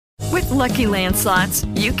Lucky Land Slots,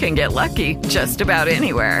 you can get lucky just about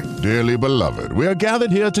anywhere. Dearly beloved, we are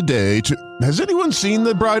gathered here today to... Has anyone seen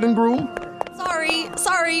the bride and groom?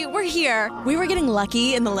 Sorry, we're here. We were getting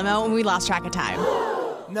lucky in the limo and we lost track of time.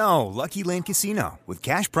 No, Lucky Land Casino, with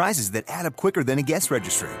cash prizes that add up quicker than a guest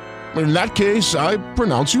registry. In that case, I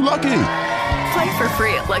pronounce you lucky. Play for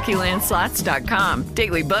free at LuckyLandSlots.com.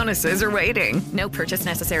 Daily bonuses are waiting. No purchase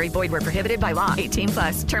necessary. Void where prohibited by law.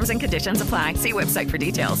 18+. Terms and conditions apply. See website for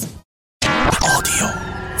details. Audio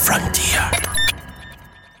Frontier.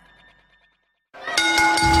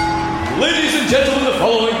 Ladies and gentlemen, the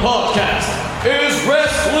following podcast is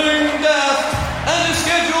Wrestling Daft and is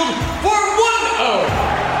scheduled for 1 hour.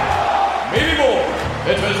 Maybe more.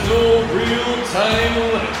 It has no real-time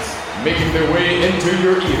limits, making their way into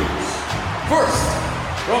your ears. First,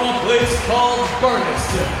 from a place called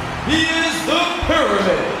Barneston, he is the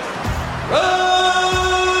Pyramid,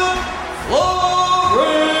 Rob Florence.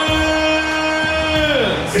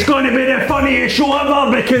 It's going to be the funniest show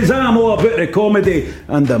ever because I'm all about the comedy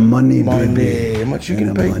and the money, baby. How much you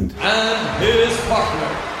gonna pay? And his partner,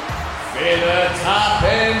 Fela Top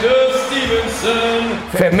End of Stevenson.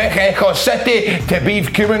 From Echo City to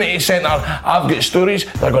Beef Community Centre, I've got stories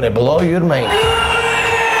that are going to blow your mind.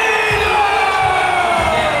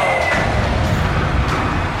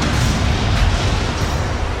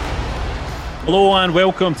 Hello and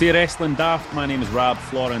welcome to Wrestling Daft. My name is Rob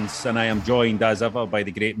Florence and I am joined as ever by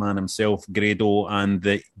the great man himself, Grado, and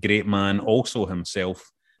the great man also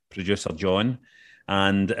himself, producer John.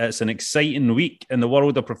 And it's an exciting week in the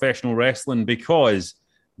world of professional wrestling because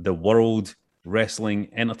the World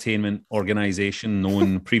Wrestling Entertainment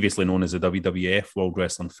Organization, previously known as the WWF, World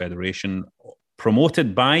Wrestling Federation,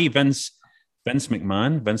 promoted by Vincent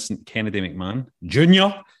Kennedy McMahon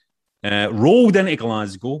Jr., rolled into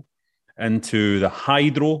Glasgow, into the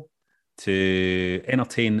Hydro, to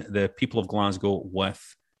entertain the people of Glasgow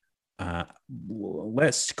with,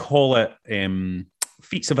 let's call it,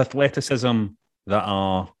 feats of athleticism that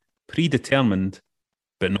are predetermined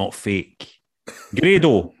but not fake.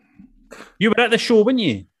 Grado, you were at the show, weren't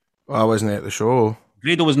you? Well, I wasn't at the show.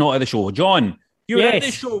 Grado was not at the show. John, you were at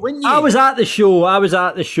the show, weren't you? I was at the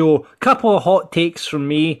show. Couple of hot takes from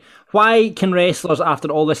me. Why can wrestlers, after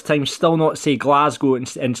all this time, still not say Glasgow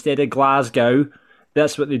instead of Glasgow?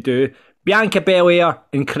 That's what they do. Bianca Belair,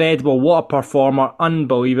 incredible. What a performer.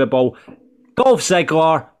 Unbelievable. Dolph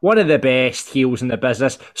Ziggler, one of the best heels in the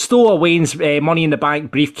business. Stole a Wayne's Money in the Bank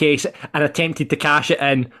briefcase and attempted to cash it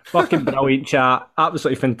in. Fucking brilliant chat.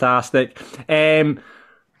 Absolutely fantastic.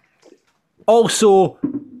 Also,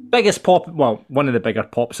 biggest pop, well, one of the bigger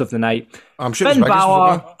pops of the night. I'm sure Finn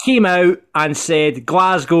Balor came out and said,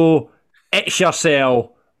 Glasgow, it's yourself,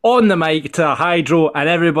 on the mic to a Hydro, and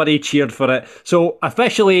everybody cheered for it. So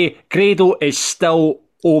officially, Grado is still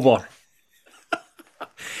over.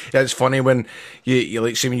 Yeah, it's funny when you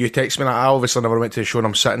like, see, when you text me that, I obviously never went to the show and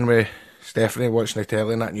I'm sitting with Stephanie watching the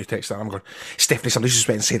telly and that, and you text that, and I'm going, Stephanie, somebody just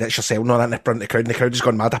went and said it's yourself, no, that in front of the crowd, and the crowd has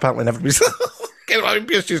gone mad apparently, and everybody's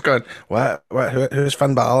just going, who's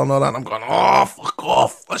Finn Balor and all that, and I'm going, oh, fuck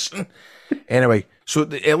off, listen. Anyway, so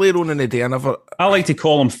earlier on in the day, I like to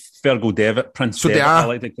call him Fergal Devitt, Prince Devitt. I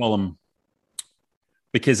like to call him,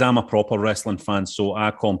 because I'm a proper wrestling fan, so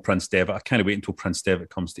I call him Prince Devitt. I can't wait until Prince Devitt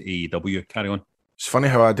comes to AEW. Carry on. It's funny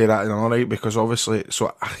how I do that, all right, because obviously,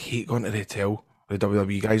 so I hate going to the hotel. The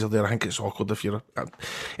WWE guys are there. I think it's awkward if you're...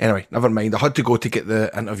 Anyway, never mind. I had to go to get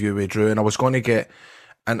the interview with Drew, and I was going to get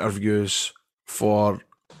interviews for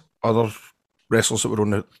other wrestlers that were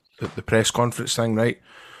on the press conference thing, right?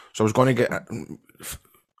 So I was going to get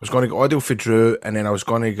audio for Drew, and then I was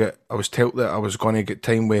told that I was going to get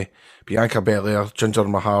time with Bianca Belair, Jinder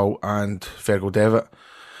Mahal, and Fergal Devitt.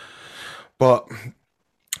 But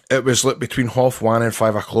it was like between 1:30 and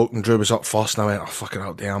 5 o'clock, and Drew was up first, and I went, oh, fucking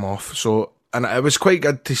hell, damn, I'm off. So, and it was quite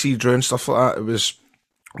good to see Drew and stuff like that.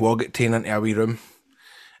 We all get taken into a wee room,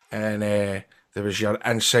 and there was your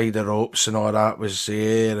inside the ropes and all that was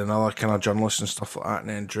there, and other kind of journalists and stuff like that, and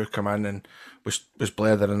then Drew come in and was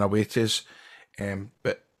blathering away to us.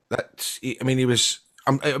 But that's, I mean, he was,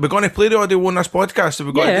 we're going to play the audio on this podcast, have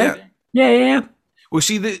we got it? Yeah. Well,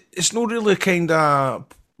 see, it's not really kind of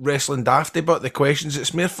wrestling dafty, but the questions,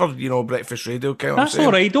 it's more for, breakfast radio. That's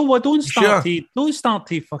all right. Don't start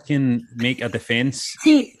to fucking make a defence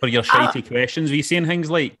for your shitey questions. Were you saying things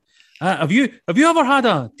like, have you ever had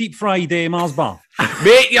a deep fried Mars bar?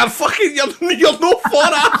 Mate, you're fucking, you're no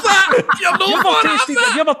far off that. You're no far off that.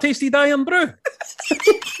 Have you ever tasted Iron Brew?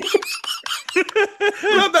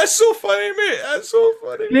 No, that's so funny, mate. That's so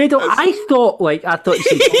funny. Grado, I thought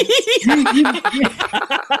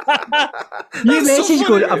you messaged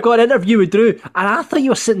going, I've got an interview with Drew, and I thought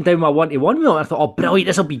you were sitting down with a one-to-one with him. I thought, oh, brilliant,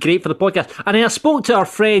 this will be great for the podcast. And then I spoke to our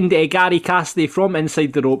friend Gary Cassidy from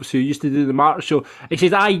Inside the Ropes, who used to do the Mark show. He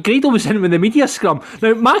says, Grado was in with the media scrum.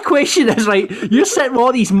 Now, my question is, right, you're sitting with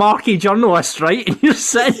all these marquee journalists, right, and you're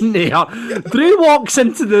sitting there. Drew walks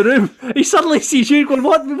into the room. He suddenly sees you going,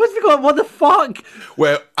 what the fuck?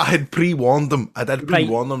 Well, I had pre-warned them. I did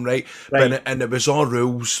pre-warn them, right? Right. And it was all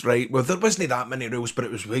rules, right? Well, there wasn't that many rules, but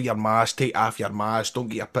it was wear your mask, take off your mask, don't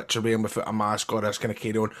get your picture with him without a mask, or this kind of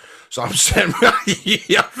carry on. So I'm sitting with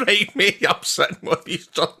yeah, right, mate. I'm sitting with these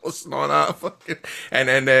journalists and all that. Fucking. And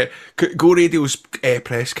then Go Radio's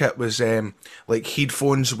press kit was like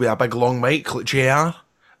headphones with a big long mic, like JR.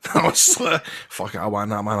 I was like, fuck it, I want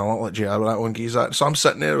that, man. I want like JR with that one geese that. So I'm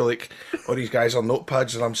sitting there with like all these guys on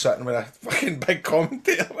notepads, and I'm sitting with a fucking big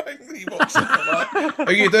commentator. He walks in, I'm like, how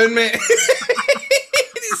you doing, mate?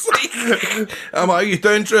 He's like, I'm like, how you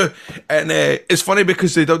doing, Drew? And it's funny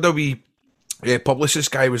because they did a wee publicist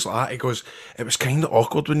guy was like that. He goes, it was kind of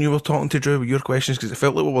awkward when you were talking to Drew with your questions because it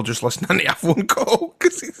felt like we were just listening to a phone call.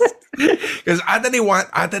 Because I didn't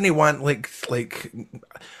want like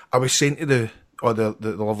I was saying to the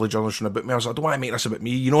lovely journalist from about me, I was like, I don't want to make this about me.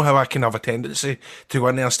 You know how I can have a tendency to go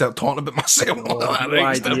in there and start talking about myself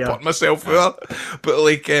instead of putting myself out. But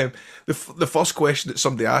like the first question that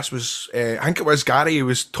somebody asked was, I think it was Gary, who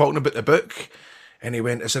was talking about the book. And he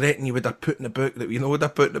went, is there anything you would have put in the book that we know would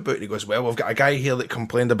have put in the book? And he goes, well, we've got a guy here that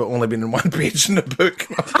complained about only being in one page in the book.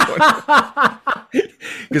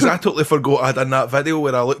 Because I totally forgot I'd done that video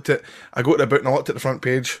where I go to the book and I looked at the front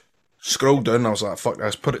page, scrolled down, and I was like, fuck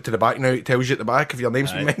this, put it to the back now. It tells you at the back if your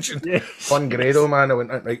name's been mentioned. Yes. Fun Grado, man. I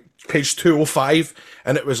went, right, page 205,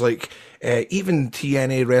 and it was like, even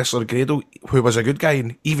TNA wrestler Grado, who was a good guy,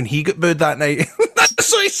 and even he got booed that night.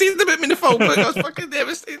 That's what he said about me in the full book. I was fucking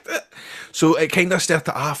devastated. So it kind of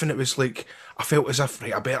started off, and it was like, I felt as if,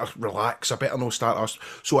 right, I better relax, I better not start us.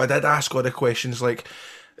 So I did ask all the questions, like,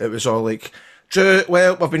 it was all like, Drew,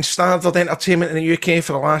 well, we've been starved entertainment in the UK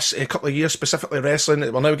for the last couple of years, specifically wrestling.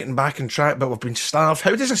 We're now getting back on track, but we've been starved.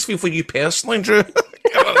 How does this feel for you personally, Drew?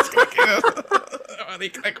 Any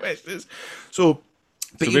kind of questions. So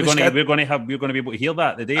we're going to be able to hear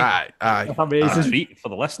that today. Aye. Amazing for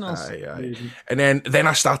the listeners. Aye. And then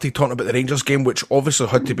I started talking about the Rangers game, which obviously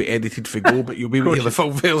had to be edited for go, but you'll be able to hear the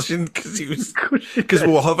full version because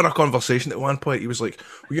we were having a conversation at one point. He was like,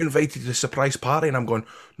 "Were you invited to the surprise party?" And I'm going,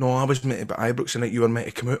 "No, I was meant to be at Ibrox and you were meant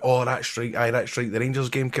to come out." Oh, that's right. Aye, that's right. The Rangers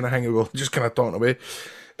game kind of hanging. We were just kind of talking away,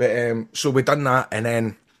 but so we done that, and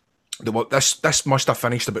then. This must have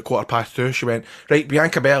finished about 2:15. She went, right,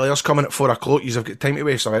 Bianca Belair's coming at 4:00. You've got time to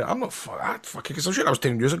waste. I went, I'm not fucking, because I'm sure I was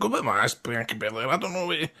 10 years ago, but my ass, Bianca Belair, I don't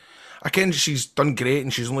know. I ken she's done great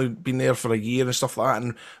and she's only been there for a year and stuff like that.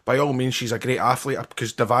 And by all means, she's a great athlete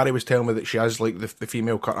because Davari was telling me that she has like the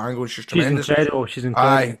female Kurt Angle. She's tremendous. She's incredible.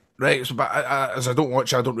 Aye, right. So, but as I don't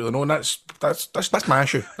watch, I don't really know. And that's my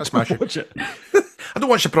issue. That's my issue. Watch it. I don't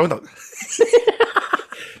watch the product.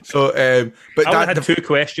 So, but I had two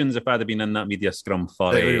questions if I'd have been in that media scrum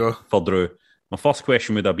for Drew. My first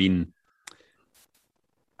question would have been,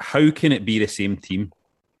 how can it be the same team?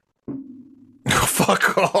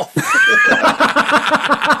 Fuck off.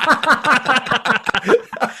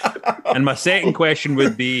 And my second question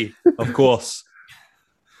would be, of course,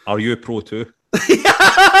 are you a pro too?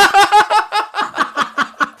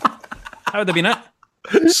 How would have been it?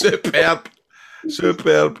 Superb.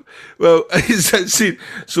 Well,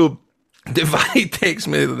 so Divide texts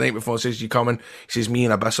me the night before, says, you coming? He says, me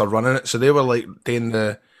and Abyss are running it. So they were like they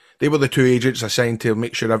were the two agents assigned to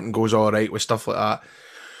make sure everything goes all right with stuff like that.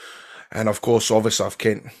 And of course, obviously, I've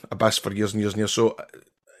kent Abyss for years and years and years. So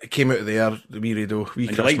it came out of there, the wee radio. And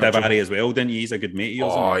you liked Barry as well, didn't you? He's a good mate of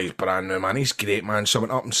yours. Oh, he's brand new, man. He's great, man. So I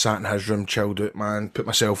went up and sat in his room, chilled out, man. Put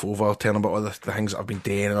myself over, telling him about all the things that I've been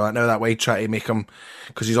doing and all that. Now that way, try to make him,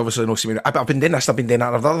 because he's obviously not seen me. I've been doing this, I've been doing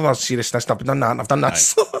that, I've done that seriousness, I've done that, and I've done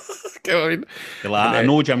this. You know what I mean? Like, I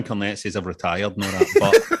know Jim Cornette says I've retired and all that,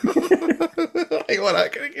 but... I got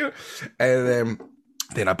that kind of, and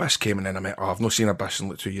then Abyss came in and I went, I've not seen Abyss in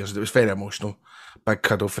like 2 years. It was very emotional. Big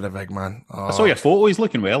cuddle for the big man. Oh. I saw your photo, he's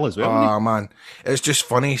looking well as well. Oh, man. It's just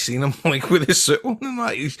funny seeing him like with his suit on and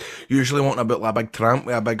that. He's usually wanting a bit like a big tramp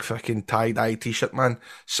with a big fucking tie-dye t-shirt, man.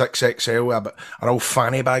 6XL with an old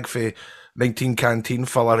fanny bag for 19 canteen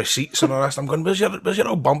full of receipts and all that. I'm going, where's your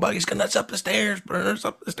old bum bag? He's going, that's up the stairs, bro. It's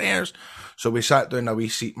up the stairs. So we sat down in a wee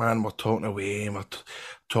seat, man. We're talking away and we're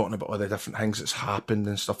talking about all the different things that's happened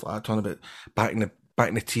and stuff like that. Talking about back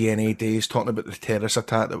in the TNA days, talking about the terrorist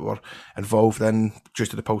attack that were involved in due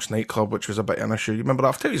to the Pulse nightclub, which was a bit of an issue. You remember that?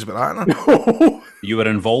 I've told you about that, No. You were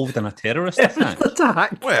involved in a terrorist attack?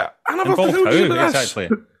 Wait, I never Involved told you how, this. exactly?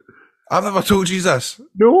 I've never told you this.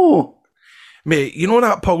 No. Mate, you know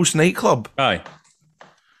that Pulse nightclub? Aye.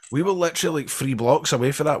 We were literally like 3 blocks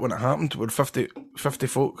away from that when it happened, where 50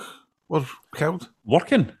 folk were killed.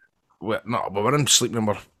 Working? No, we were in sleeping in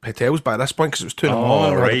our hotels by this point because it was 2 in the Oh,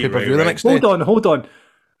 morning. We had right, the pay-per-view right, the right. next day. Hold on.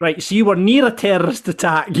 Right, so you were near a terrorist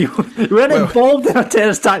attack. You weren't involved in a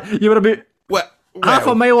terrorist attack. You were about half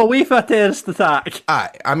a mile away from a terrorist attack.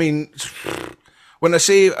 I mean, when I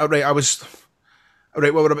say, we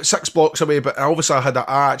were about 6 blocks away, but obviously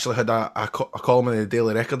I actually had a column in the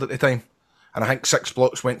Daily Record at the time. And I think 6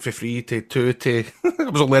 blocks went for 3 to 2 to. I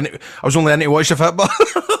was only in to watch the football.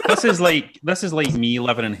 This is like me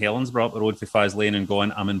living in Helensburgh up the road for Faz Lane and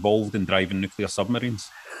going, I'm involved in driving nuclear submarines.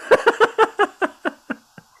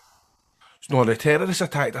 No, the terrorist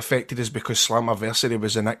attack affected us because Slammiversary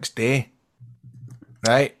was the next day.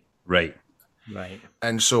 Right? Right.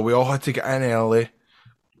 And so we all had to get in early.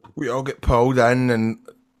 We all get pulled in and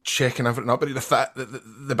checking everything up. But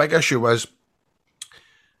the big issue was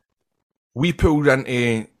we pulled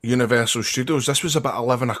into Universal Studios. This was about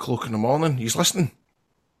 11 o'clock in the morning. He's listening?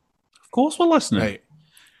 Of course we're listening. Right.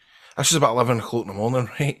 This is about 11 o'clock in the morning,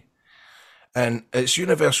 right? And it's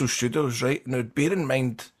Universal Studios, right? Now, bear in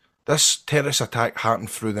mind, this terrorist attack happened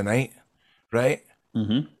through the night, right?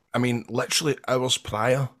 Mm-hmm. I mean, literally hours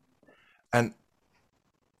prior. And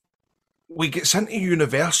we get into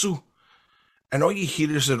Universal, and all you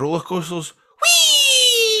hear is the roller coasters.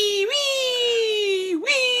 Wee, wee,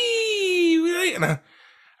 wee, wee, right?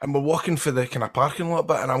 And we're walking for the kind of parking lot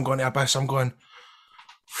bit, and I'm going to Abyss. I'm going,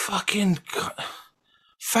 fucking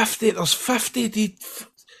 50. There's 50 dead.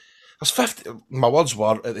 There's 50. My words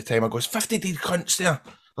were at the time. I goes 50 dead cunts there.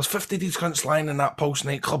 There's 50 dead cunts lying in that Pulse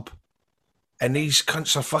nightclub, and these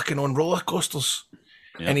cunts are fucking on roller coasters.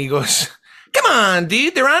 Yeah. And he goes, "Come on,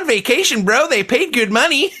 dude, they're on vacation, bro. They paid good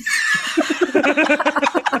money.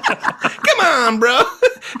 Come on, bro.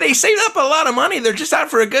 They saved up a lot of money. They're just out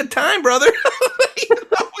for a good time, brother."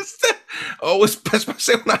 I always piss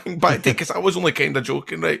myself nothing back because I was only kind of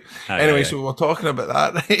joking, right? Anyway, so we were talking about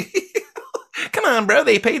that, right? Come on, bro.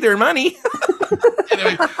 They paid their money.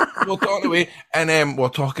 Anyway, we're talking away, and we're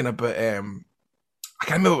talking about I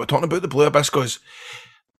can't remember what we're talking about. The Blue Abyss goes,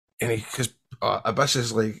 and because Abyss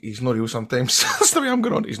is like, he's not real sometimes. That's the way I'm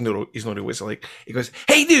going on. He's not real. It's like, he goes,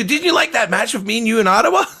 "Hey, dude, didn't you like that match with me and you in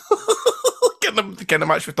Ottawa?" The kind of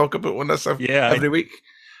match we talk about on this every week.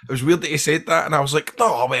 It was weird that he said that, and I was like,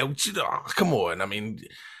 "No, well, come on." I mean,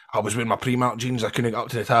 I was wearing my pre-mark jeans. I couldn't get up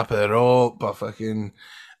to the top of the rope, but fucking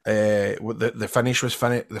the finish was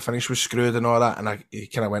the finish was screwed and all that. And he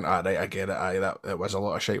kind of went, "Ah, right, I get it. That it was a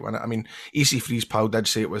lot of shite, wasn't it?" I mean, EC3's pal did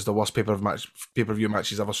say it was the worst pay-per-view match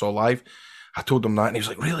he's ever saw live. I told him that, and he was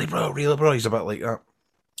like, "Really, bro? He's a bit like that."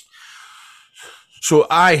 So,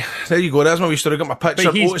 there you go. There's my wee story. I got my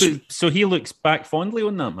picture. So he looks back fondly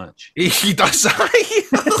on that match. He does.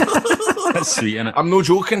 That's sweet, isn't it? I'm no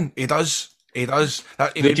joking. He does. Did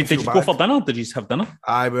you go for dinner? Did you have dinner?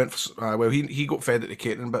 I went for. Well, he got fed at the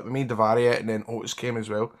catering, but me and Davaria and then Otis came as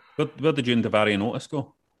well. Where did you and Davaria and Otis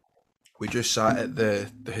go? We just sat at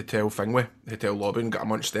the hotel the hotel lobby, and got a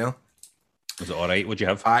munch there. Was it all right? What'd you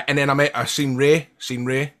have? And then I seen Ray,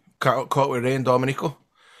 caught with Ray and Dominico.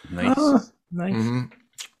 Nice. Nice. Mm-hmm.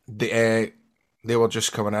 They were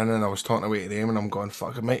just coming in, and I was talking away to them, and I'm going,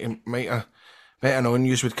 "Fuck, I might have known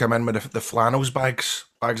you would come in with the flannels bags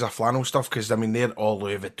of flannel stuff, because I mean they're all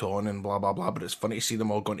Louis Vuitton and blah blah blah, but it's funny to see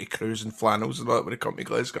them all going to cruise and flannels and all that when they come to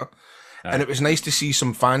Glasgow." And it was nice to see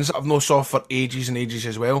some fans that I've not saw for ages and ages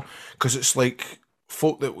as well, because it's like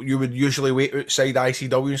folk that you would usually wait outside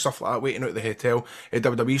ICW and stuff like that, waiting out at the hotel at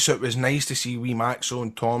WWE. So it was nice to see wee Maxo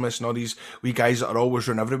and Thomas and all these wee guys that are always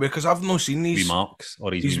running everywhere, because I've not seen these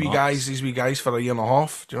wee guys for a year and a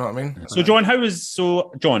half. Do you know what I mean? So John, how was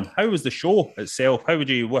the show itself? How would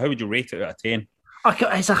you rate it out of 10?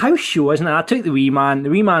 It's a house show, isn't it? I took the wee man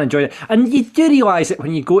enjoyed it, and you do realise that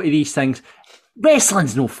when you go to these things,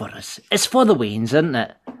 wrestling's no for us. It's for the Waynes, isn't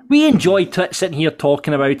it? We enjoy sitting here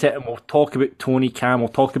talking about it, and we'll talk about Tony Khan, we'll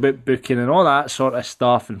talk about booking and all that sort of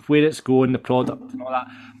stuff, and where it's going, the product and all that.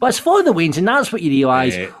 But it's for the Waynes, and that's what you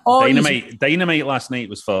realise. Dynamite last night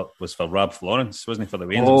was for Rob Florence, wasn't it, for the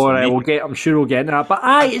Waynes? Oh, right, I'm sure we'll get into that. But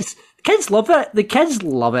the kids love it. The kids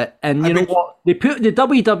love it, and you know what? They put the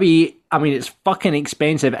WWE. I mean, it's fucking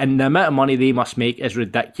expensive, and the amount of money they must make is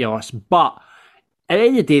ridiculous. But at the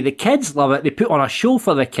end of the day, the kids love it. They put on a show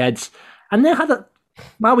for the kids, and they had it.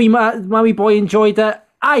 My wee boy enjoyed it.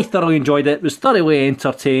 I thoroughly enjoyed it. Was thoroughly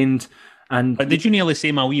entertained. And But did you nearly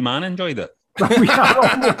say my wee man enjoyed it? we have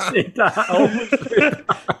almost said that.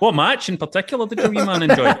 What match in particular did your wee man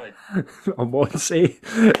enjoy? I won't say.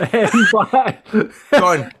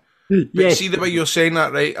 John, but Yes. see the way you're saying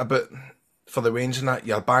that, right, about for the Waynes and that,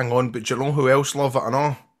 you're bang on, but do you know who else love it and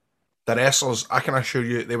all? The wrestlers, I can assure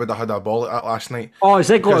you, they would have had a ball at that last night. Oh,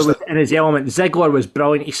 Ziggler Because was in his element. Ziggler was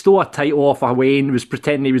brilliant. He stole a title off of Wayne, was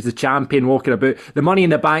pretending he was the champion walking about. The Money in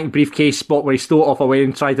the Bank briefcase spot where he stole it off of Wayne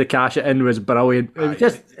and tried to cash it in was brilliant. It was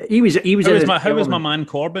just, he was How in was his my element. man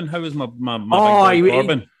Corbin? How was my Oh, big boy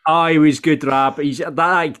Corbin? He was good, Rab.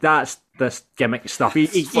 That's this gimmick stuff. He,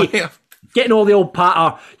 Funny. getting all the old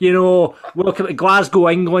patter, you know, welcome to Glasgow,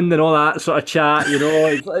 England, and all that sort of chat, you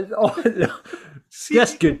know.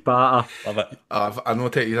 Just good patter. Love it. I know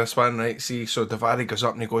to you this one, right? See, so Davari goes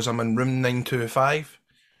up and he goes, I'm in room 925,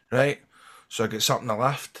 right? So I get something to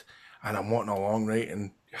lift and I'm walking along, right?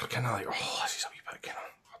 And you're kind of like, oh, this is a wee bit kind of,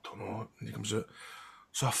 I don't know. And he comes out.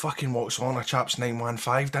 So I fucking walks along, a chap's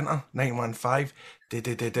 915, didn't I? 915,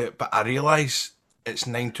 but I realise it's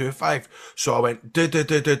 925. So I went,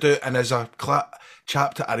 and as a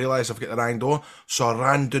chap I realised I've got the wrong door. So I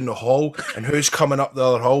ran down the hall, and who's coming up the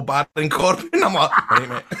other hall? Baron Corbin. I'm like, right,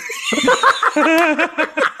 mate.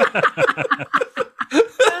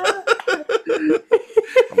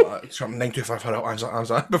 I'm like, something 925 for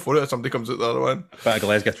out. Before somebody comes out the other one. Bit of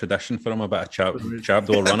Glasgow tradition for him, a bit of chap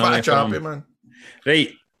door runaway for him. Man.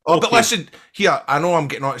 Right. Oh, okay. but listen, here, I know I'm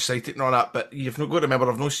getting all excited and all that, but you've not got to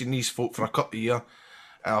remember, I've not seen these folk for a couple of years.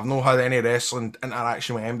 I've not had any wrestling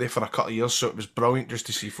interaction with MD for a couple of years, so it was brilliant just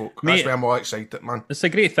to see folk. Mate, that's why I'm all excited, man. It's a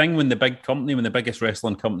great thing when the biggest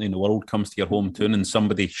wrestling company in the world comes to your hometown and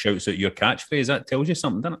somebody shouts out your catchphrase. That tells you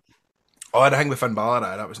something, doesn't it? Oh, I had a hang with Finn Balor,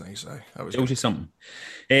 that was nice. That was tells you something.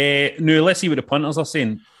 Now, let's see what the punters are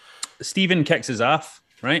saying. Stephen kicks his off,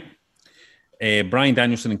 right? Bryan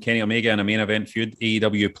Danielson and Kenny Omega in a main event feud.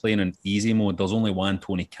 AEW playing in easy mode. There's only one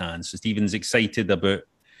Tony Khan. So Stephen's excited about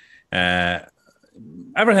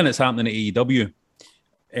everything that's happening at AEW.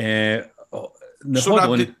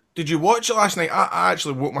 Did you watch it last night? I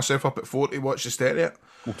actually woke myself up at 4 to watch the stereo.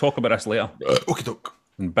 We'll talk about this later. Okie doke.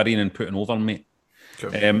 And burying and putting over, mate.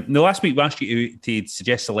 Cool. Last week we asked you to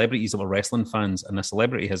suggest celebrities that were wrestling fans, and a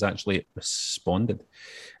celebrity has actually responded.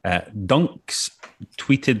 Dunks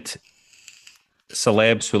tweeted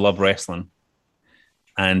celebs who love wrestling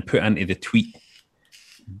and put into the tweet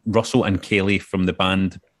Russell and Kelly from the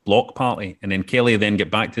band Block Party. And then Kelly then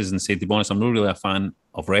get back to us and said, to be honest, I'm not really a fan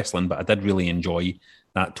of wrestling, but I did really enjoy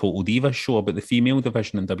that Total Divas show about the female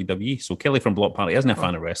division in WWE. So Kelly from Block Party isn't a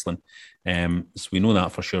fan of wrestling. So we know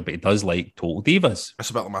that for sure, but he does like Total Divas. It's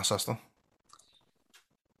a bit like my sister.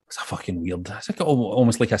 It's a fucking weird. It's like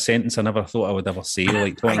almost like a sentence I never thought I would ever say.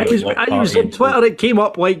 Like it was on Twitter. It came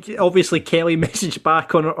up like obviously Kelly messaged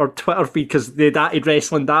back on her Twitter feed because they'd added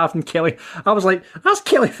Wrestling Daft and Kelly. I was like, that's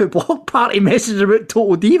Kelly for Block Party messaging about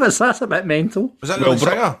Total Divas. That's a bit mental. Was that the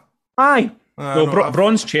singer? Aye.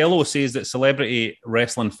 Bronze Cello says that celebrity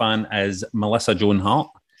wrestling fan is Melissa Joan Hart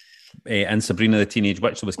and Sabrina the Teenage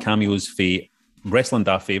Witch. There was cameos for Wrestling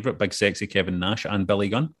Daft favourite, Big Sexy Kevin Nash and Billy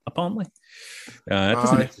Gunn, apparently. It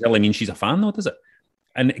doesn't necessarily mean she's a fan, though, does it?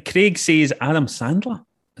 And Craig says Adam Sandler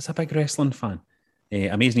is a big wrestling fan.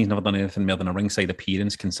 Amazing he's never done anything more than a ringside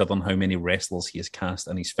appearance, considering how many wrestlers he has cast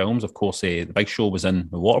in his films. Of course, the Big Show was in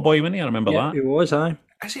The Waterboy, wasn't he? I remember that. He was, aye.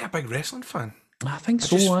 Is he a big wrestling fan? I think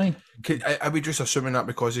so, aye. Are we just assuming that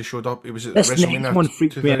because he showed up? He was at This WrestleMania. next one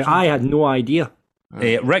freaked me out. I had no idea.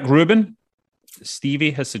 Rick Rubin.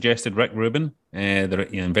 Stevie has suggested Rick Rubin, the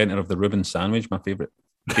inventor of the Reuben sandwich, my favourite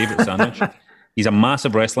sandwich. He's a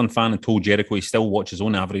massive wrestling fan and told Jericho he still watches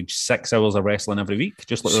on average 6 hours of wrestling every week,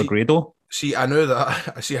 just like Grado. See, I know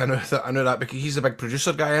that. I know that because he's a big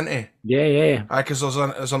producer guy, isn't he? Yeah. Because there's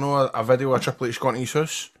a video of Triple H going to his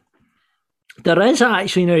house. There is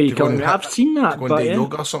actually now. You can. I've seen that. Going to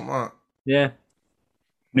yoga or something like that. Yeah.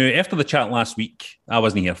 Now, after the chat last week, I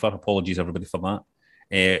wasn't here for. Apologies, everybody, for that.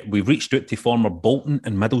 We've reached out to former Bolton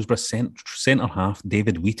and Middlesbrough centre half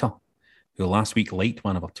David Wheater, who last week liked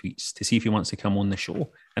one of our tweets to see if he wants to come on the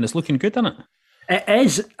show, and it's looking good, isn't it? It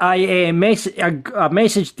is. I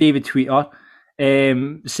messaged David Tweeter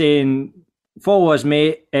saying, follow us,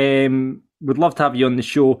 mate. Would love to have you on the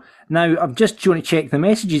show. Now, I'm just trying to check the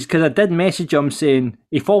messages because I did message him saying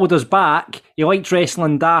he followed us back. He liked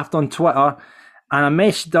Wrestling Daft on Twitter, and I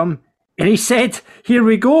messaged him, and he said, here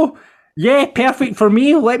we go. Yeah, perfect for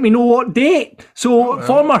me. Let me know what date. So,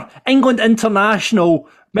 former England international,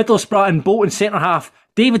 Middlesbrough and Bolton centre half,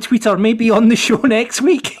 David Tweeter may be on the show next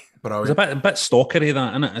week. Brilliant. It's a bit stalkery,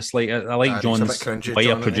 that, isn't it? It's like I like It's a John's bit cringy, way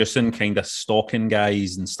John, of isn't it? producing, kind of stalking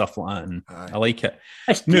guys and stuff like that, and Aye. I like it.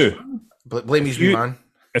 It's No, Blame his wee man.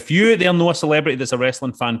 if you there know a celebrity that's a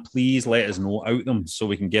wrestling fan, please let us know out them so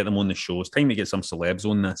we can get them on the show. It's time to get some celebs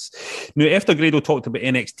on this. Now, after Grado talked about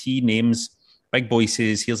NXT names, Big Boy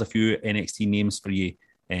says, here's a few NXT names for you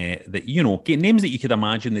that, you know, get names that you could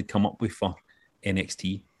imagine they'd come up with for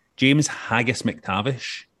NXT. James Haggis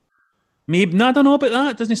McTavish. Maybe, no, I don't know about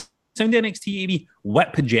that. Doesn't sound NXT. Maybe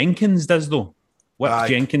Whip Jenkins does, though. Whip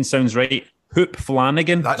Jenkins sounds right. Hoop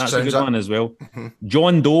Flanagan, that's a good one as well.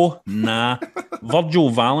 John Doe, nah. Virgil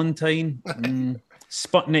Valentine,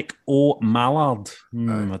 Sputnik O. Mallard,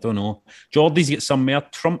 I don't know. Geordie's got some more.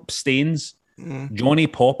 Trump Staines, Johnny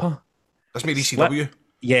Popper. That's made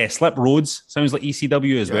ECW. Slip Rhodes, sounds like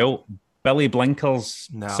ECW as well. Billy Blinkers,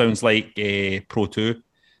 sounds like Pro 2.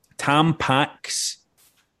 Tam Pax,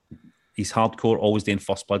 he's hardcore, always doing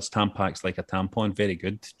first bloods. Tam Pax like a tampon, very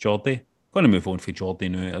good. Geordie. Going to move on for Geordie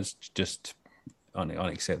now. It's just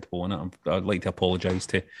unacceptable, isn't it? I'd like to apologise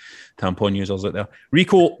to tampon users out there.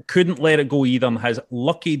 Rico couldn't let it go either and has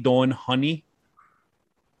Lucky Dawn Honey.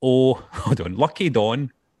 Lucky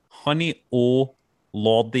Dawn Honey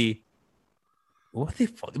Lordy. What the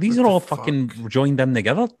fuck? These are all fucking joined in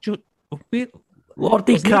together. Wait,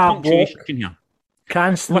 Lordy Crab Walk.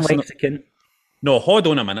 Cranston Lexicon. No, hold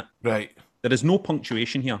on a minute. Right. There is no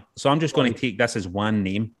punctuation here. So I'm just going to take this as one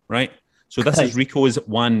name, right? So this is Rico's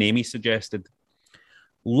one name he suggested.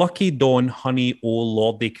 Lucky Dawn, Honey,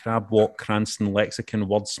 Lordy, Crab Walk, Cranston, Lexicon,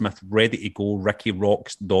 Wordsmith, Ready to Go, Ricky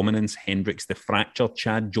Rocks, Dominance, Hendricks, The Fracture,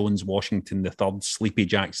 Chad Jones, Washington the Third, Sleepy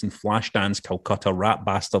Jackson, Flashdance, Calcutta, Rat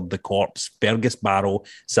Bastard, The Corpse, Fergus Barrow,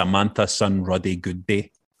 Samantha, Son, Ruddy, Good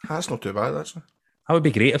Day. That's not too bad, actually. That would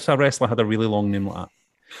be great if a wrestler had a really long name like that.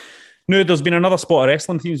 Now, there's been another spot of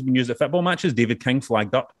wrestling teams being used at football matches. David King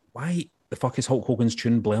flagged up. Why the fuck is Hulk Hogan's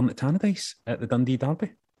tune blaring at Tannadice at the Dundee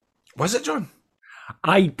Derby? Was it, John?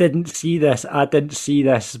 I didn't see this,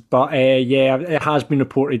 but yeah, it has been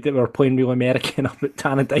reported that we're playing Real American up at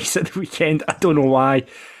Tannadice at the weekend. I don't know why.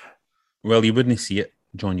 Well, you wouldn't see it,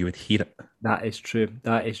 John. You would hear it. That is true.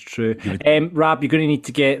 Rab, you're going to need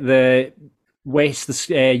to get the West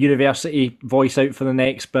University voice out for the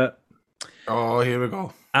next bit. Oh, here we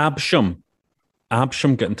go. Absham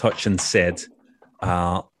got in touch and said,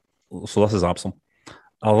 so this is Absham.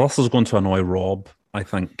 This is going to annoy Rob, I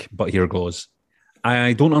think, but here goes.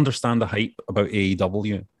 I don't understand the hype about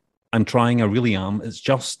AEW. I'm trying, I really am. It's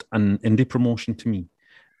just an indie promotion to me.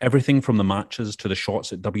 Everything from the matches to the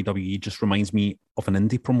shots at WWE just reminds me of an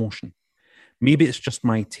indie promotion. Maybe it's just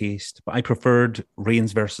my taste, but I preferred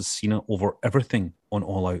Reigns versus Cena over everything on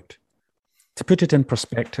All Out. To put it in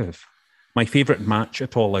perspective, my favourite match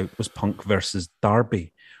at All Out was Punk versus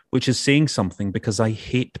Darby, which is saying something because I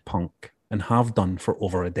hate Punk and have done for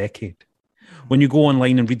over a decade. When you go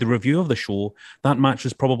online and read the review of the show, that match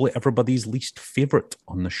was probably everybody's least favourite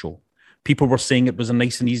on the show. People were saying it was a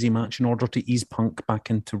nice and easy match in order to ease Punk back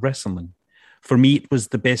into wrestling. For me, it was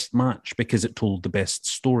the best match because it told the best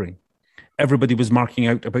story. Everybody was marking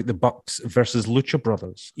out about the Bucks versus Lucha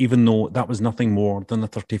Brothers, even though that was nothing more than a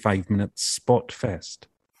 35-minute spot fest.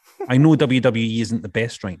 I know WWE isn't the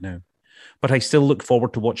best right now, but I still look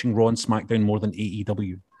forward to watching Raw and SmackDown more than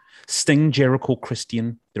AEW. Sting, Jericho,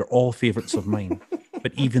 Christian, they're all favourites of mine,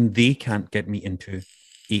 but even they can't get me into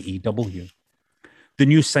AEW. The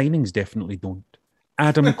new signings definitely don't.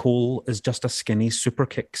 Adam Cole is just a skinny super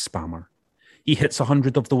kick spammer. He hits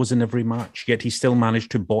 100 of those in every match, yet he still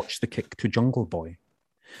managed to botch the kick to Jungle Boy.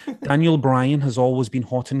 Daniel Bryan has always been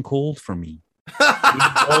hot and cold for me.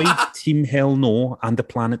 He enjoyed Team Hell No and the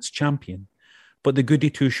Planet's Champion, but the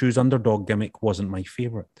Goody Two-Shoes underdog gimmick wasn't my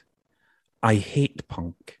favourite. I hate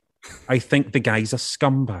Punk. I think the guy's a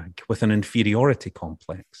scumbag with an inferiority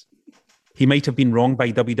complex. He might have been wronged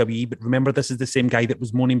by WWE, but remember, this is the same guy that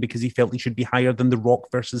was moaning because he felt he should be higher than The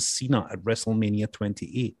Rock versus Cena at WrestleMania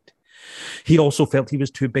 28. He also felt he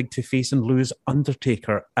was too big to face and lose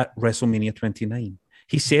Undertaker at WrestleMania 29.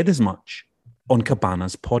 He said as much on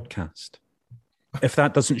Cabana's podcast. If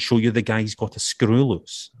that doesn't show you the guy's got a screw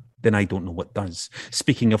loose, then I don't know what does.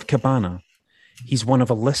 Speaking of Cabana, he's one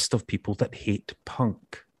of a list of people that hate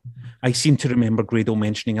Punk. I seem to remember Grado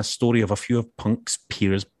mentioning a story of a few of Punk's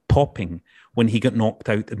peers popping when he got knocked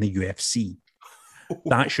out in the UFC.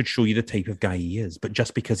 That should show you the type of guy he is. But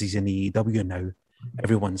just because he's in AEW now,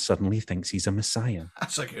 everyone suddenly thinks he's a messiah.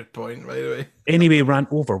 That's a good point, by the way. Anyway, rant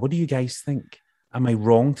over. What do you guys think? Am I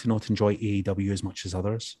wrong to not enjoy AEW as much as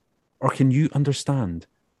others? Or can you understand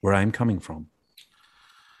where I'm coming from?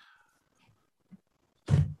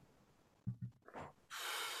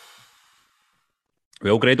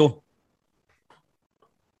 Well, Grado,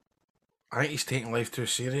 I think he's taking life too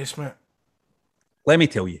serious, mate. let me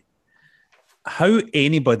tell you, how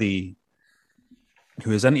anybody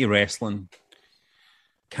who is into wrestling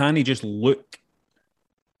can he just look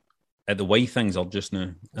at the way things are just now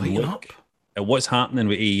and Lighten look up. at what's happening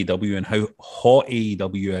with AEW and how hot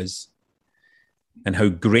AEW is and how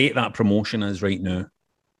great that promotion is right now.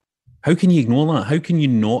 How can you ignore that? How can you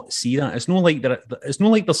not see that? It's not like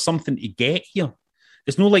there's something to get here.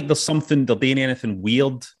 It's not like there's something they're doing anything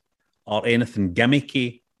weird or anything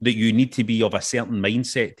gimmicky that you need to be of a certain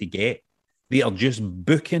mindset to get. They are just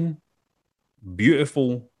booking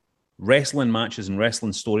beautiful wrestling matches and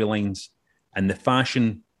wrestling storylines and the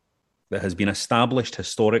fashion that has been established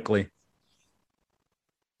historically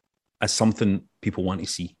as something people want to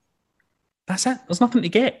see. That's it. There's nothing to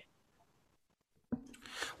get.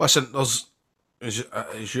 Listen, there's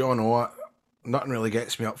as you all know, nothing really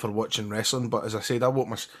gets me up for watching wrestling. But as I said,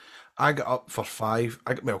 I got up for 5.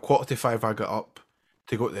 Quarter to 5. I got up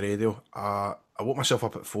to go to the radio. I woke myself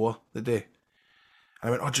up at 4 the day, and I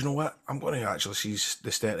went, "Oh, do you know what? I'm going to actually see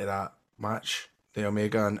the start of that match, the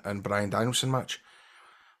Omega and Bryan Danielson match.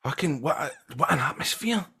 Fucking what an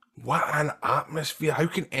atmosphere! What an atmosphere! How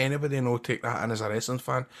can anybody not take that in as a wrestling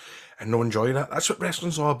fan and not enjoy that? That's what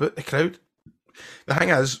wrestling's all about. The crowd." The thing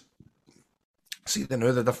is, see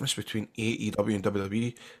the difference between AEW and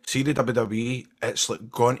WWE. See the WWE, it's like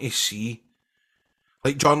going to see,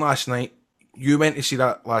 like John last night. You went to see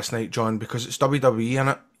that last night, John, because it's WWE in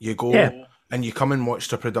it. You go and you come and watch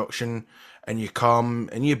the production, and you come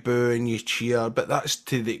and you boo and you cheer, but that's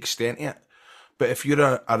to the extent of it. But if you're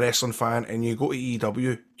a wrestling fan and you go to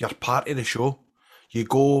AEW, you're part of the show. You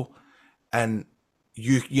go and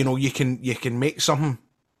you can make something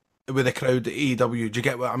with the crowd at AEW. Do you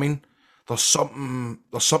get what I mean? There's something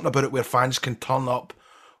about it where fans can turn up,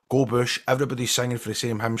 go bush, everybody's singing for the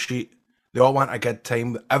same hymn sheet. They all want a good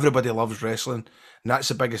time. Everybody loves wrestling. And that's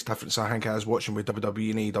the biggest difference I think I was watching with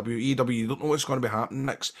WWE and AEW. AEW, you don't know what's going to be happening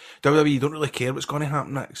next. WWE, you don't really care what's going to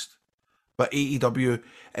happen next. But AEW,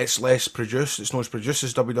 it's less produced. It's not as produced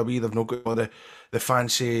as WWE. They've not got all the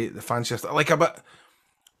fancy stuff. Like a bit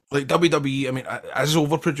like WWE, I mean, it's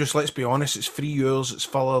overproduced, let's be honest. It's 3 years, it's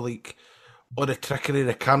full of like all the trickery,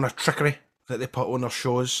 the camera trickery that they put on their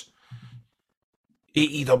shows.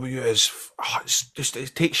 AEW is,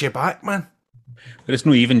 it takes you back, man. But it's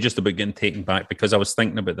not even just about getting taken back, because I was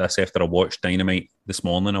thinking about this after I watched Dynamite this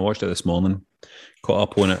morning. I watched it this morning, caught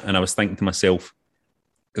up on it, and I was thinking to myself,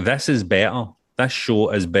 this is better. This show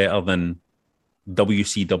is better than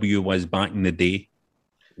WCW was back in the day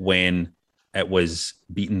when it was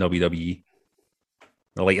beating WWE.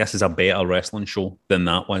 Like, this is a better wrestling show than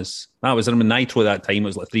that was. I mean, Nitro at that time, it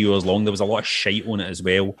was like 3 years long. There was a lot of shite on it as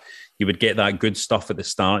well. You would get that good stuff at the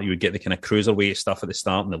start. You would get the kind of cruiserweight stuff at the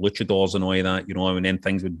start and the luchadors and all of that, and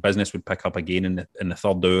then business would pick up again in the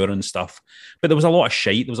third hour and stuff. But there was a lot of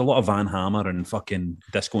shite. There was a lot of Van Hammer and fucking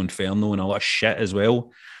Disco Inferno and a lot of shit as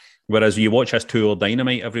well. Whereas you watch this 2 hour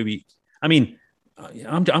Dynamite every week. I mean,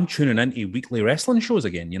 I'm tuning into weekly wrestling shows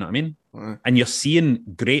again, you know what I mean? And you're seeing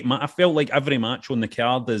great I felt like every match on the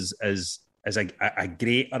card is a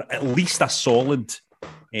great, or at least a solid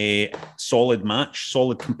match,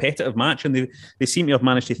 solid competitive match. And they seem to have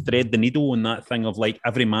managed to thread the needle on that thing of like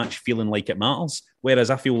every match feeling like it matters.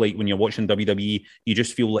 Whereas I feel like when you're watching WWE, you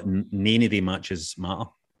just feel like none of the matches matter.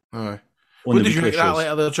 What did you think of that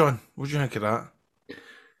later there, John? What did you think of that?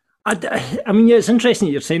 I mean, it's interesting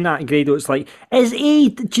that you're saying that, Grado. It's like, do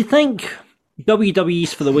you think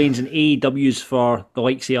WWE's for the Waynes and AEW's for the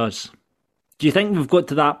likes of us? Do you think we've got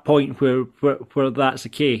to that point where that's the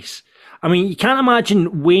case? I mean, you can't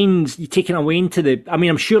imagine Wayne's, you taking a Wayne to the... I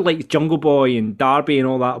mean, I'm sure like Jungle Boy and Darby and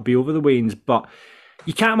all that will be over the Waynes, but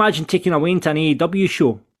you can't imagine taking a Wayne to an AEW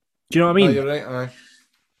show. Do you know what I mean? Oh, you're right, aye.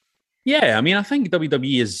 Yeah, I mean, I think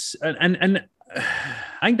WWE is... And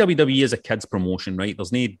I think WWE is a kids promotion, right?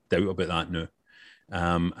 There's no doubt about that now.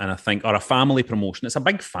 And I think, or a family promotion. It's a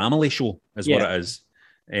big family show, is what it is.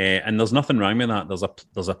 And there's nothing wrong with that.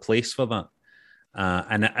 There's a place for that.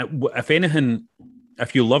 And if anything,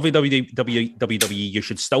 if you love WWE, you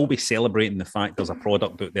should still be celebrating the fact there's a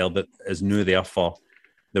product out there that is new there for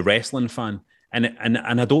the wrestling fan. And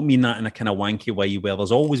I don't mean that in a kind of wanky way where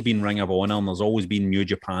there's always been Ring of Honor and there's always been New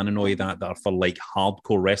Japan and all that are for like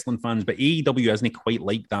hardcore wrestling fans. But AEW isn't quite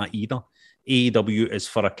like that either. AEW is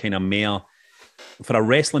for a kind of mere, for a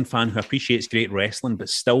wrestling fan who appreciates great wrestling but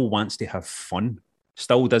still wants to have fun.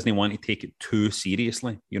 Still doesn't want to take it too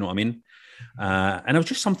seriously. You know what I mean? And it was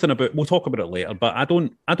just something about, we'll talk about it later, but I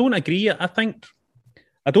don't agree. I think,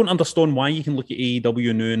 I don't understand why you can look at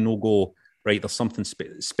AEW now and no go, right, there's something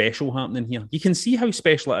special happening here. You can see how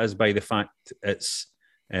special it is by the fact it's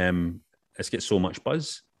got so much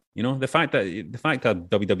buzz. You know, the fact that a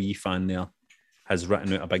WWE fan there has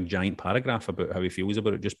written out a big giant paragraph about how he feels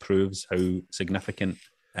about it just proves how significant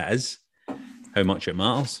it is, how much it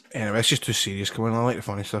matters. Anyway, it's just too serious. Come on, I like the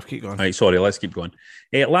funny stuff. Keep going. All right, sorry, let's keep going.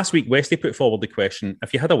 Last week, Westy put forward the question,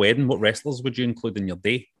 if you had a wedding, what wrestlers would you include in your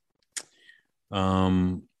day?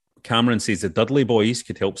 Cameron says the Dudley boys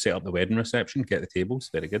could help set up the wedding reception, get the tables.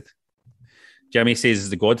 Very good. Jimmy says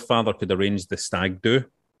the Godfather could arrange the stag do.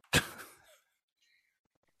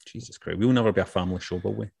 Jesus Christ, we'll never be a family show,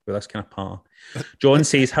 will we? With this kind of party. John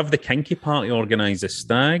says, have the kinky party organise a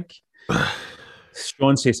stag.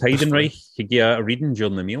 John says, Heidenreich could get a reading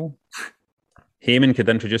during the meal. Heyman could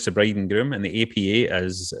introduce the bride and groom, and the APA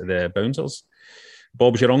as the bouncers.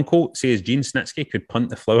 Bob's your uncle says Gene Snitsky could punt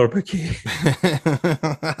the flower bouquet.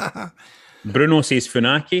 Bruno says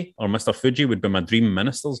Funaki or Mr. Fuji would be my dream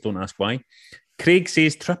ministers, don't ask why. Craig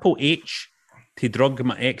says Triple H to drug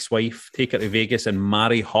my ex-wife, take her to Vegas and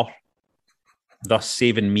marry her, thus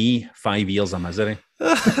saving me 5 years of misery.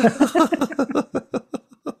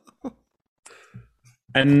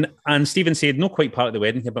 And Stephen said, not quite part of the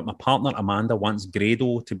wedding here, but my partner Amanda wants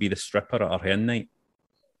Grado to be the stripper at her hen night.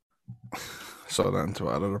 Saw that on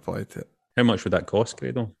Twitter, I replied to it. How much would that cost,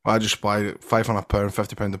 Grado? I just buy £500,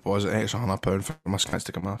 £50 deposit, extra £100 for my skins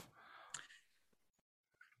to come off.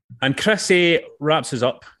 And Chris wraps us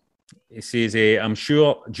up. He says, I'm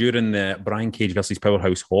sure during the Brian Cage versus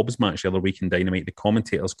Powerhouse Hobbs match the other week in Dynamite, the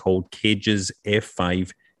commentators called Cage's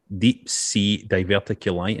F5 deep sea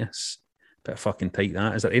diverticulitis. Bit fucking tight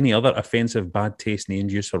that. Is there any other offensive bad taste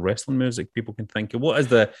names used for wrestling music people can think of? What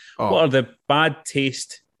are the bad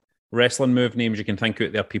taste wrestling move names you can think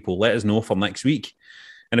out there, people? Let us know for next week.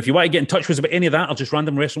 And if you want to get in touch with us about any of that or just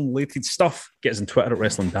random wrestling related stuff, get us on Twitter at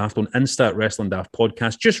Wrestling Daft, on Insta at Wrestling Daft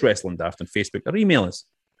Podcast, just Wrestling Daft on Facebook, or email us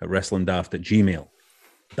at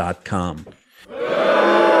wrestlingdaft@gmail.com.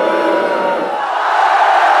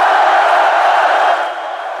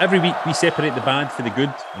 Every week we separate the bad for the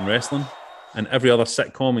good in wrestling and every other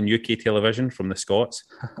sitcom in UK television from the Scots.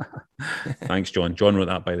 Thanks, John. John wrote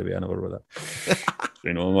that, by the way. I never wrote that.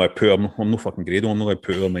 You know, I'm no fucking Grado. I'm not going to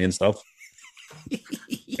put on my own stuff.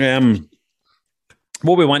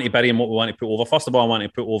 What we want to bury and what we want to put over. First of all, I want to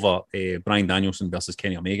put over Bryan Danielson versus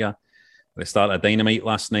Kenny Omega. They started Dynamite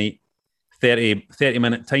last night.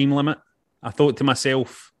 30-minute time limit. I thought to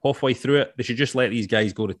myself, halfway through it, they should just let these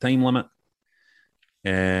guys go to time limit.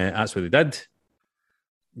 That's what they did.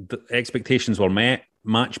 The expectations were met.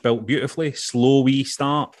 Match built beautifully. Slow wee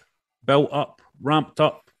start. Built up. Ramped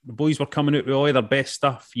up. The boys were coming out with all their best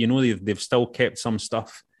stuff. You know, they've still kept some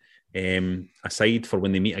stuff aside for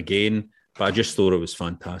when they meet again. But I just thought it was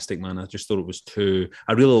fantastic, man. I just thought it was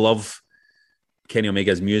I really love Kenny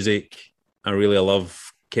Omega's music. I really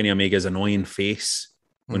love Kenny Omega's annoying face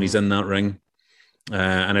when he's in that ring.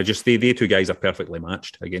 And I just, they two guys are perfectly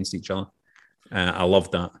matched against each other. I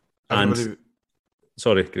love that.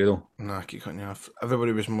 Sorry, Grado. No, I keep cutting you off.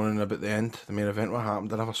 Everybody was moaning about the end, the main event. What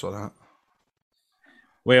happened? I never saw that.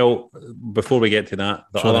 Well, before we get to that,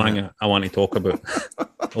 the other thing I want to talk about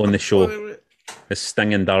on the show is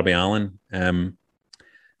Sting and Darby Allin.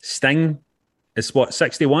 Sting is what,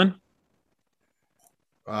 61?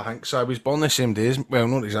 I think so. I was born the same days. Well,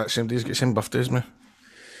 not the exact same days, get the same birthday as me.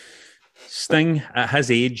 Sting, at his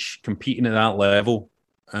age, competing at that level,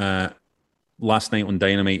 last night on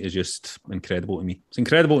Dynamite is just incredible to me. It's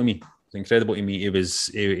incredible to me. It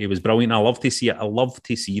was brilliant. I love to see it. I love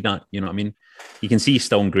to see that. You know what I mean? You can see he's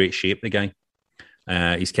still in great shape, the guy.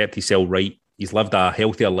 He's kept himself right. He's lived a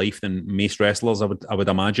healthier life than most wrestlers, I would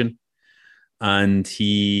imagine. And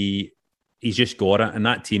he's just got it. And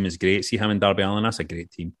that team is great. See him and Darby Allin, that's a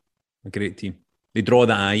great team. A great team. They draw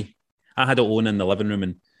the eye. I had it on in the living room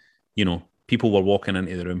and, you know, people were walking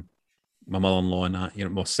into the room. My mother-in-law and that, you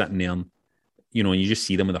know, were sitting there and, you know, you just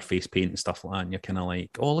see them with their face paint and stuff like that, and you're kind of like,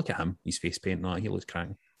 oh, look at him, he's face paint. No, he looks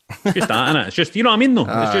cracking. Just that, innit? It's just, you know what I mean, though?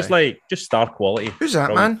 It's just like, just star quality. Who's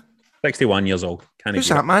that, man? 61 years old. Who's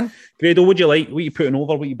that, man? Grado, what do you like? What are you putting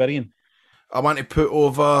over? What are you burying? I want to put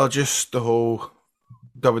over just the whole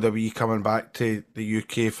WWE coming back to the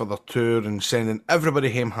UK for their tour and sending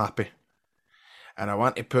everybody home happy. And I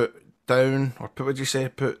want to put down, or put, what did you say?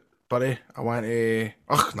 Put, buddy, I want to,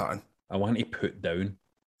 nothing. I want to put down.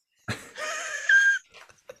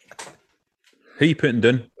 Who are you putting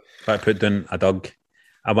down? If I put down a Doug,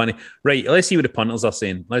 I want to. Right, let's see what the punters are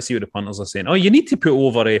saying. Oh, you need to put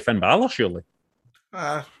over Finn Balor, surely.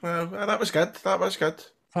 Well, that was good.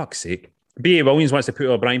 Fuck's sake. B.A. Williams wants to put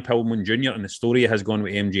over Brian Pillman Jr. and the story has gone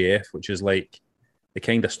with MJF, which is like the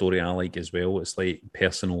kind of story I like as well. It's like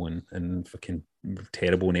personal and fucking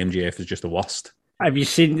terrible, and MJF is just the worst. Have you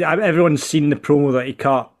seen? Everyone's seen the promo that he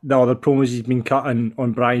cut. The other promos he's been cutting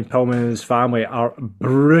on Brian Pillman and his family are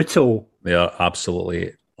brutal. They are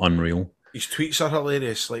absolutely unreal. His tweets are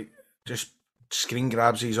hilarious. Like, just screen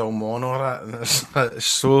grabs he's all mono at, and it's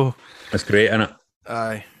so... It's great, isn't it?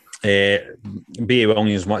 Aye. B.A.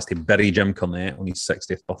 Williams wants to bury Jim Cornette on his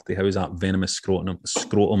 60th birthday. How is that venomous scrotum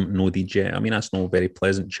no DJ? I mean, that's no very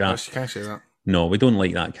pleasant chat. Yes, you can't say that. No, we don't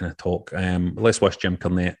like that kind of talk. Let's wish Jim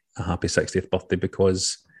Cornette a happy 60th birthday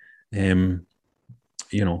because, it's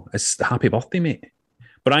the happy birthday, mate.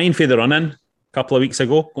 Brian for the run-in a couple of weeks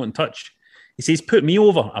ago got in touch. He says, put me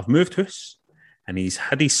over. I've moved house. And he's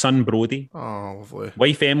had his son, Brody. Oh, lovely.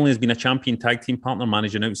 Wife, Emily, has been a champion tag team partner,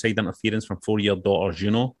 managing outside interference from 4-year daughter,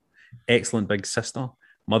 Juno. Excellent big sister.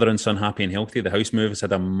 Mother and son happy and healthy. The house move has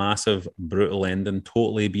had a massive, brutal ending.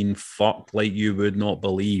 Totally been fucked like you would not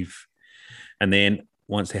believe. And then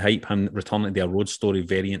wants to hype him returning to a Road Story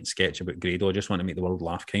variant sketch about Grado. I just want to make the world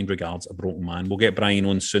laugh. Kind regards, a broken man. We'll get Brian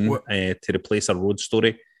on soon to replace a Road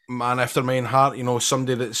Story. Man after my own heart,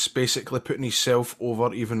 somebody that's basically putting himself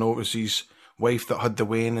over, even though it was his wife that had the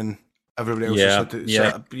wane and everybody else had to.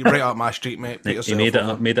 So right up my street, mate. He made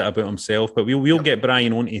it about himself. But we'll get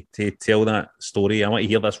Brian on to tell that story. I want to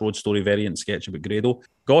hear this Road Story variant sketch about Grado.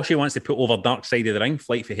 Gosh, he wants to put over Dark Side of the Ring,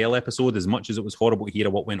 Flight for Hell episode. As much as it was horrible to hear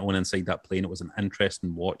what went on inside that plane, it was an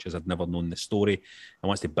interesting watch as I'd never known the story. I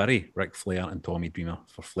wants to bury Ric Flair and Tommy Dreamer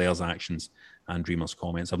for Flair's actions and Dreamer's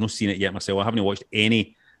comments. I've not seen it yet myself. I haven't watched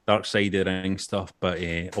any Dark Side of the Ring stuff, but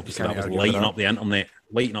obviously that was lighting up the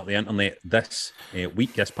internet this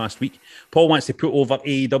past week. Paul wants to put over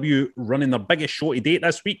AEW running their biggest show to date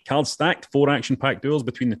this week. Card stacked, 4 action-packed duels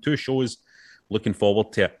between the 2 shows. Looking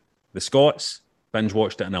forward to it. The Scots binge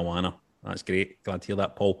watched it in Atlanta. That's great. Glad to hear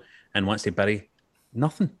that, Paul. And wants to bury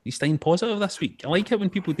nothing. He's staying positive this week. I like it when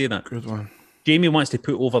people do that. Good one. Jamie wants to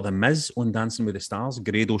put over The Miz on Dancing with the Stars.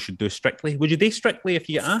 Grado should do Strictly. Would you do Strictly if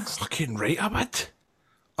you get asked? Fucking right, I would.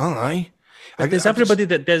 Aye. Does everybody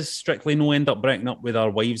that does Strictly no end up breaking up with our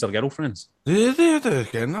wives or girlfriends? They do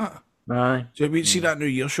again, that. Aye. So we see that New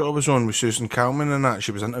Year show I was on with Susan Calman and that.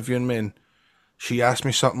 She was interviewing me and she asked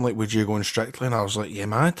me something like, would you go on Strictly? And I was like, yeah,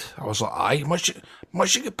 mad. I was like, aye.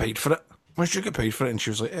 Must you get paid for it? Must you get paid for it? And she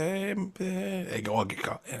was like, I'll get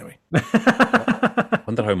cut. Anyway.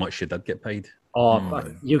 Wonder how much she did get paid. Oh,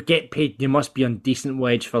 you get paid. You must be on decent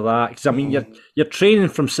wage for that. Because I mean, you're training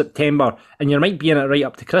from September, and you might be in it right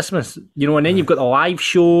up to Christmas. And then you've got the live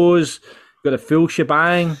shows, you've got the full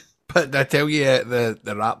shebang. But I tell you,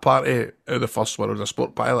 the rap party, the first one was a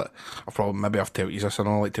sport pilot. Maybe I've told you this. I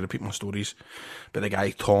like to repeat my stories. But the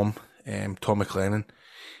guy Tom McLennan,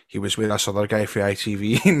 he was with this other guy for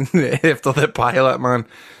ITV, and after the pilot, man,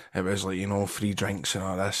 it was like, free drinks and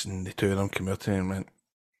all this, and the 2 of them came out to me and went,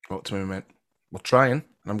 up to me and went, we're trying. And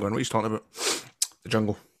I'm going, what are you talking about? The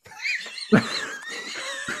jungle.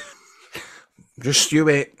 Just you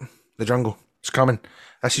wait. The jungle. It's coming.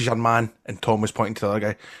 This is your man. And Tom was pointing to the other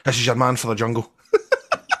guy. This is your man for the jungle.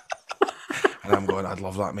 And I'm going, I'd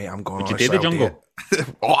love that, mate. I'm going, would you date the jungle?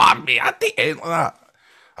 Mate, I'd date anything like that.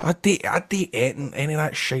 I'd date any of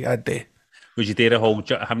that shit I'd do. Would you dare a whole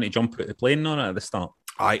having to jump out the plane on it at the start?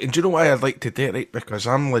 Aye, and do you know why I'd like to date, right? Because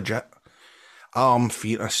I'm legit. I'm no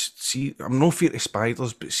fear of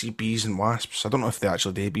spiders, but see bees and wasps. I don't know if they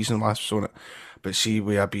actually do bees and wasps on it, but see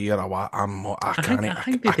with a bee or a wasp, I think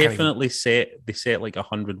they definitely set like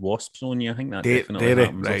 100 wasps on you. I think that definitely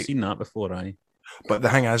happens. Right. I've seen that before, aye. But the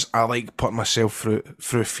thing is, I like putting myself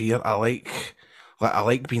through fear. I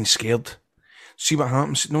like being scared. See what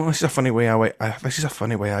happens? No, this is a funny way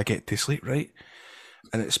I get to sleep, right?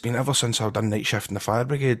 And it's been ever since I've done night shift in the fire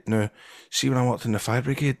brigade. Now, see when I worked in the fire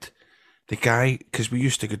brigade, the guy, because we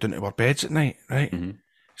used to go down to our beds at night, right? Mm-hmm.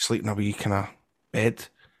 Sleep in a wee kind of bed,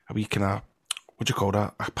 a wee kind of, what do you call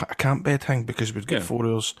that? A camp bed thing, because we'd get 4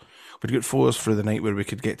 hours. We'd get 4 hours through the night where we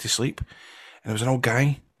could get to sleep. And there was an old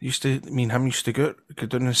guy, me and him used to go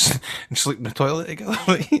down and sleep in the toilet together,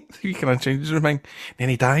 right? We kind of changed room thing. And then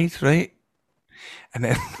he died, right? And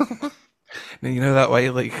then, that way,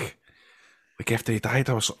 like after he died,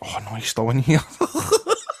 I was like, oh no, he's still in here.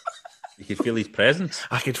 You could feel his presence.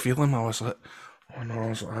 I could feel him. I was like, oh no,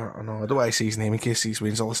 I know. I don't want to say his name in case these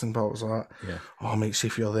Wayne's listening, but I was like, oh mate, see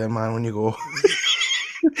if you're there, man, when you go.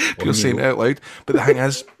 People saying it out loud. But the thing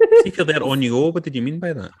is, see if you're there on you go, what did you mean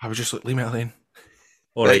by that? I was just like, leave me alone.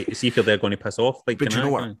 Alright, see if you're there going to piss off. Like, but you know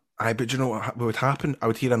what? But you know what would happen? I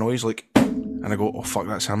would hear a noise like, and I go, oh fuck,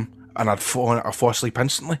 that's him. And I'd fall asleep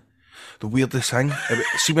instantly. The weirdest thing.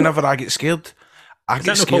 See, whenever I get scared, I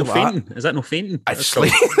get scared like that. Is that no fainting? I'd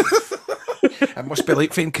sleep. It must be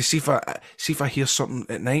like fine, because see if I hear something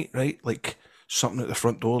at night, right? Like something at the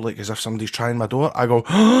front door, like as if somebody's trying my door, I go,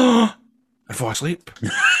 and fall asleep.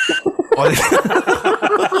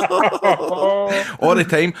 All the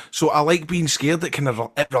time. So I like being scared. It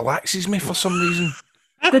it relaxes me for some reason.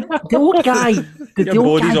 The old guy, the Your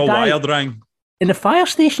old body's guy all died wired, Rang. in the fire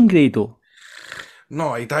station, Grado.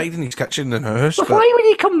 No, he died in his kitchen in the house. But But why would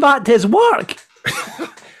he come back to his work?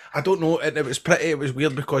 I don't know. It was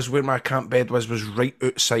weird because where my camp bed was right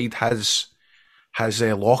outside his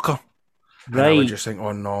locker. And I would Right. just think,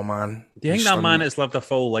 oh no, man. Do you think that man that's lived a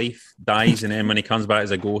full life dies, and then when he comes back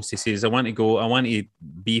as a ghost, he says, I want to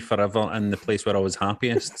be forever in the place where I was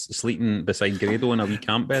happiest, sleeping beside Grado in a wee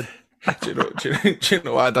camp bed? do you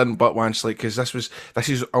know what I done but once? Like, because this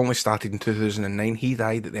is only started in 2009. He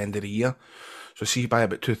died at the end of the year. So see, by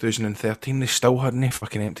about 2013, they still hadn't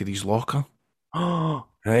fucking emptied his locker. Oh,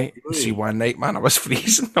 Right? See, one night, man, I was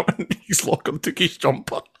freezing. I went in his locker and took his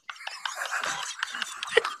jumper.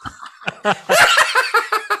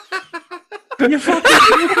 you're fucking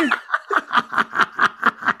joking.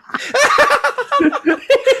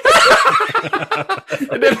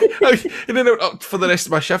 and then I went up for the rest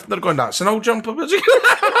of my shift and they're going, that's an old jumper. Did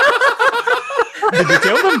Did you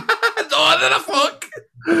tell them? No, then I fuck.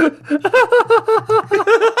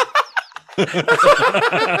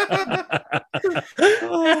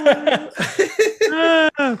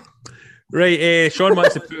 Right, Sean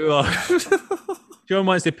wants to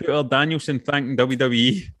put our Danielson thanking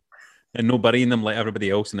WWE and no burying them like everybody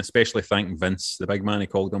else, and especially thanking Vince, the big man he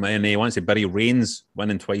called him. And he wants to bury Reigns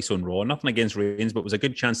winning twice on Raw. Nothing against Reigns, but it was a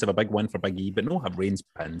good chance to have a big win for Big E, but no have Reigns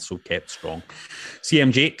pinned, so kept strong.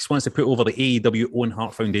 CM Jakes wants to put over the AEW Owen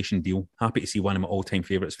Hart Foundation deal. Happy to see one of my all-time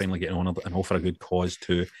favourites finally getting honoured and all for a good cause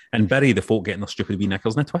too. And bury the folk getting their stupid wee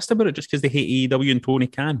knickers and a twist about it just because they hate AEW and Tony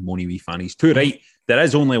Khan. Moany wee fannies. Too right, there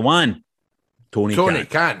is only one. Tony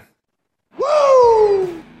Khan.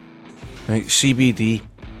 Woo! Right, CBD.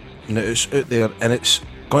 And it's out there and it's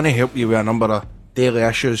going to help you with a number of daily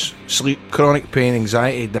issues: sleep, chronic pain,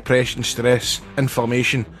 anxiety, depression, stress,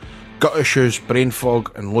 inflammation, gut issues, brain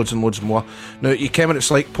fog, and loads more. Now, you came when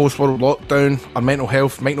it's like post-world lockdown. Our mental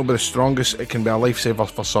health might not be the strongest. It can be a lifesaver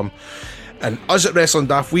for some. And us at Wrestling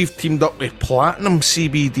Daft, we've teamed up with Platinum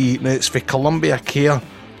CBD. Now, it's for Columbia Care,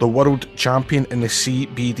 the world champion in the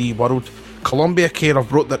CBD world. Columbia Care have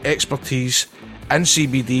brought their expertise in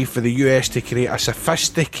CBD for the US to create a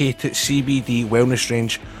sophisticated CBD wellness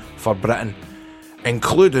range for Britain,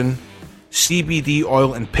 including CBD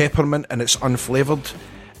oil and peppermint, and it's unflavoured.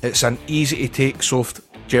 It's an easy to take soft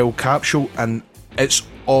gel capsule, and it's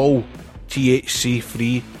all THC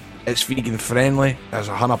free. It's vegan friendly, it's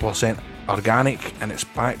 100% organic, and it's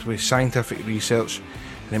backed with scientific research,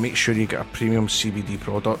 and it makes sure you get a premium CBD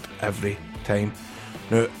product every time.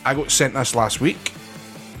 Now, I got sent this last week,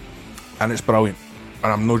 and it's brilliant,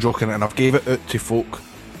 and I'm no joking, and I've gave it out to folk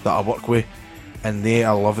that I work with, and they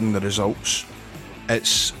are loving the results.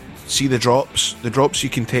 It's, see the drops you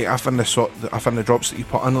can take. I find the drops that you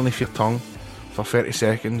put underneath your tongue for 30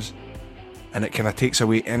 seconds, and it kind of takes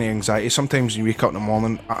away any anxiety. Sometimes you wake up in the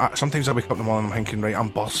morning, sometimes I wake up in the morning and I'm thinking, right, I'm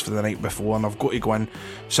buzzed for the night before, and I've got to go in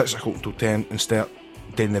 6 o'clock until 10 and start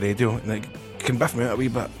doing the radio, and it can biff me out a wee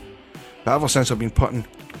bit. But ever since I've been putting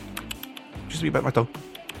just a wee bit of my tongue,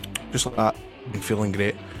 just like that, I've been feeling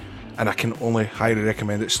great, and I can only highly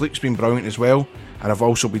recommend it. Sleep's been brilliant as well, and I've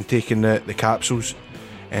also been taking the capsules,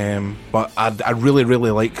 but I really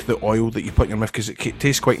like the oil that you put in your mouth, because it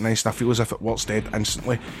tastes quite nice, and I feel as if it works dead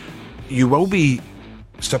instantly. You will be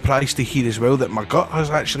surprised to hear as well that my gut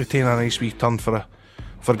has actually taken a nice wee turn for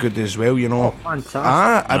good as well, you know. Oh,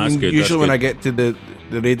 fantastic. I mean, good, usually when good. I get to the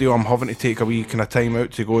radio, I'm having to take a wee kind of time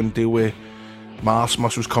out to go and deal with my arse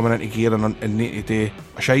muscles coming into gear and need to do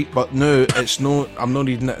a shite. But no, I'm not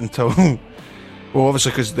needing it until well,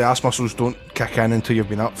 obviously, because the arse muscles don't kick in until you've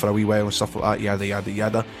been up for a wee while and stuff like that,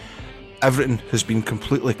 yada. Everything has been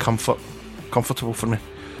completely comfortable for me.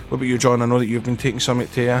 What about you, John? I know that you've been taking something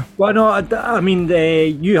to you. Well, no, I mean,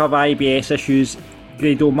 you have IBS issues,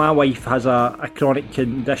 Grado. My wife has a chronic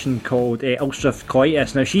condition called ulcerative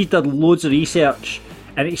colitis. Now, she's done loads of research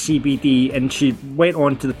into CBD, and she went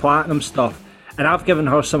on to the platinum stuff. And I've given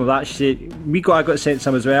her some of that. She said, I got sent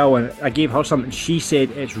some as well, and I gave her some, and she said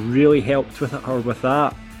it's really helped with her with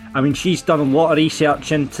that. I mean, she's done a lot of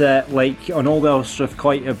research into, like, on all the ulcerative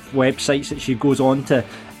colitis websites that she goes on to,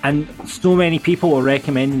 and so many people are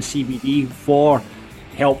recommending CBD for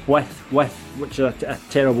help with which is a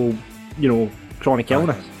terrible, chronic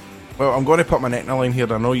illness. Well, I'm going to put my neck in the line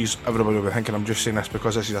here. I know everybody will be thinking I'm just saying this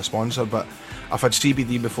because this is a sponsor, but I've had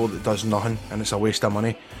CBD before that does nothing, and it's a waste of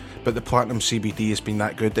money. But the Platinum CBD has been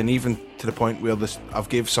that good, and even to the point where I've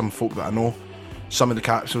gave some folk that I know some of the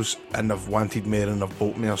capsules, and they've wanted more and they've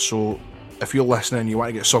bought more. So if you're listening and you want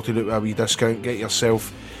to get sorted out with a wee discount, get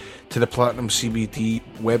yourself to the Platinum CBD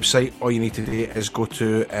website. All you need to do is go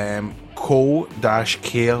to co-care.uk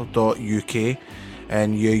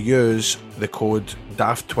and you use the code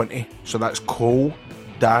DAFT20. So that's co-care.uk.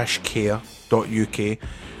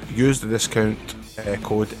 Use the discount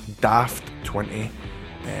code DAFT20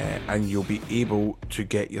 and you'll be able to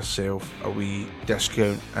get yourself a wee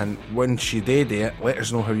discount. And once you do it, let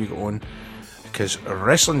us know how you get on, because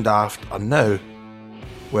Wrestling Daft are now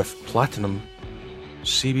with Platinum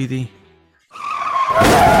CBD.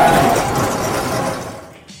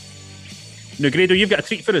 Now, Grado, you've got a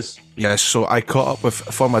treat for us. Yes, so I caught up with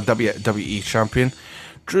former WWE champion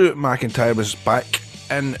Drew McIntyre. Was back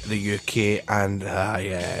in the UK, and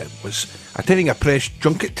I was attending a press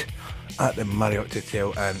junket at the Marriott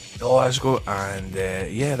Hotel in Glasgow, and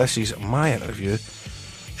this is my interview,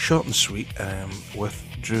 short and sweet, with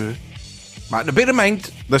Drew. Now, bear in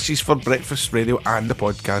mind, this is for breakfast radio and the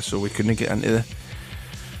podcast, so we couldn't get into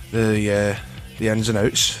the ins and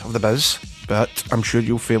outs of the biz, but I'm sure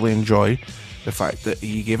you'll fairly enjoy the fact that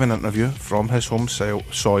he gave an interview from his home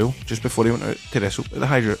soil just before he went out to wrestle at the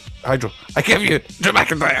Hydro. I give you Drew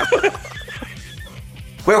McIntyre.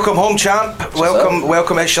 Welcome home, champ.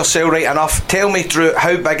 Welcome. It's yourself, right enough. Tell me, Drew,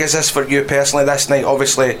 how big is this for you personally this night?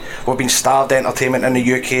 Obviously, we've been starved entertainment in the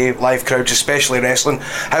UK, live crowds, especially wrestling.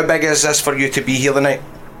 How big is this for you to be here tonight?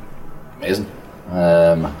 Amazing.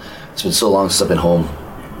 It's been so long since I've been home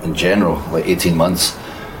in general, like 18 months.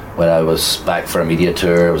 When I was back for a media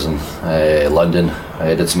tour, I was in London.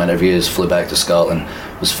 I did some interviews, flew back to Scotland,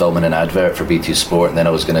 was filming an advert for BT Sport, and then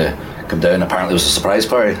I was going to come down. Apparently it was a surprise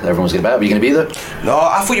party. Everyone was going to be out. Were you going to be there? No,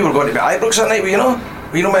 I thought you were going to be at Ibrox that night, were you know?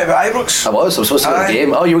 Were you not meant to be at Ibrox? I was supposed to go to the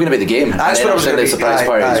game. Oh, you were going to be at the game. That's what I was going to be. Surprise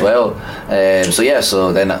party as well.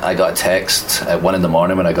 So then I got a text at 1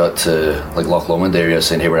 a.m. when I got to like Loch Lomond area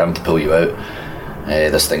saying, hey, we're having to pull you out.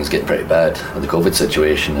 This thing's getting pretty bad with the COVID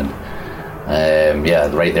situation, and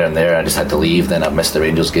right there and there I just had to leave. Then I missed the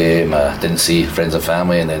Rangers game, didn't see friends and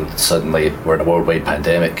family, and then suddenly we're in a worldwide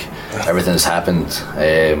pandemic. Everything that's happened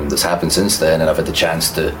since then, and I've had the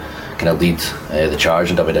chance to kind of lead the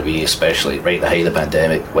charge in WWE, especially right at the height of the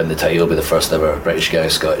pandemic, win the title, be the first ever British guy,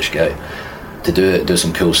 Scottish guy to do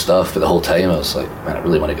some cool stuff. But the whole time I was like, man, I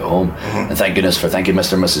really want to go home. And thank you Mr. and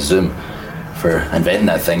Mrs. Zoom for inventing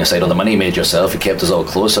that thing. Aside all the money you made yourself, it kept us all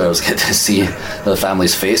closer. I was getting to see the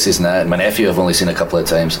family's faces and that. And my nephew I've only seen a couple of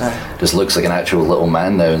times, just looks like an actual little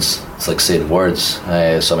man now, and it's like saying words.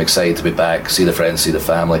 So I'm excited to be back, see the friends, see the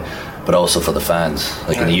family, but also for the fans,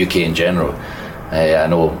 like in the UK in general. I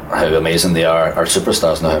know how amazing they are. Our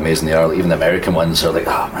superstars know how amazing they are. Like, even the American ones are like,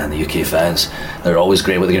 oh man, the UK fans, they're always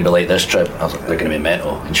great. What they're going to be like this trip? I was like, they're going to be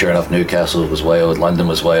mental. And sure enough, Newcastle was wild, London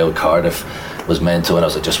was wild, Cardiff was mental, and I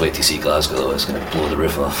was like, just wait to see Glasgow though, it's going to blow the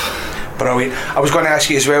roof off. Brilliant. I was going to ask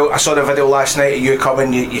you as well, I saw the video last night of you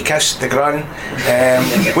coming, you kissed the gran.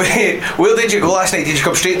 Where did you go last night? Did you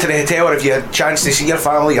come straight to the hotel, or have you had a chance to see your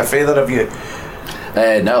family, your father, have you?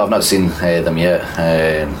 No, I've not seen them yet.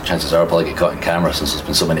 Chances are I'll probably get caught in camera since there's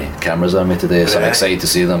been so many cameras on me today, so I'm excited to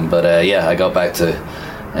see them. But I got back to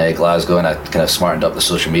Glasgow, and I kind of smartened up the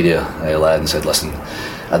social media lad and said, listen,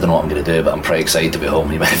 I don't know what I'm going to do, but I'm pretty excited to be home.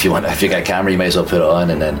 If you got a camera, you might as well put it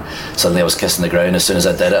on. And then suddenly I was kissing the ground. As soon as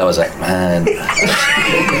I did it, I was like, man,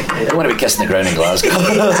 I don't want to be kissing the ground in Glasgow.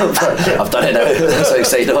 I've done it now. I'm so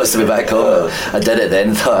excited I was to be back home. I did it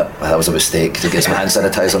then, thought that was a mistake to get some hand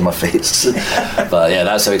sanitizer on my face. But yeah,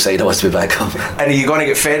 that's how excited I was to be back home. And are you going to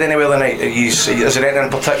get fed anywhere tonight? Is there anything in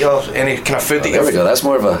particular, any kind of food that there we go, that's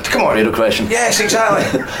more of a radio question. Yes,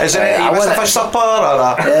 exactly. Is there any, you for supper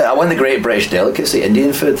or Yeah, I won the Great British Delicacy,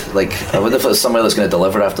 Indian food. Like, I wonder if there's somewhere that's going to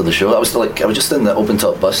deliver after the show. I was just in the open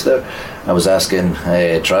top bus there. I was asking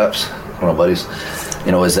Traps, one of my buddies,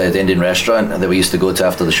 is the Indian restaurant that we used to go to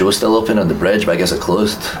after the show still open on the bridge, but I guess it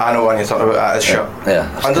closed. I know when you're talking about that, it's shut. Yeah,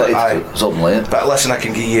 it was open late. But listen, I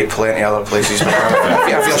can give you plenty of other places.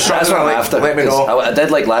 If you're struggling, let me know. I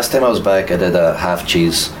did, like last time I was back, I did a half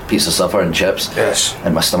cheese pizza supper and chips. Yes.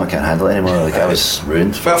 And my stomach can't handle it anymore. Like, I was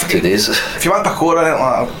ruined for 2 days. If you want pakora,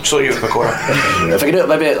 I'll show you pakora. If I can do it,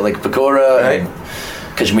 maybe like pakora. Right.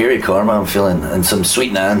 Kashmiri korma I'm feeling, and some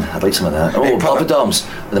sweet naan. I'd like some of that. Oh, papadoms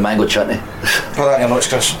with the mango chutney. Put that in your notes,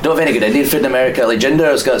 Chris. Don't have any good Indian food in America. Like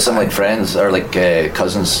Jinder's got some like friends or like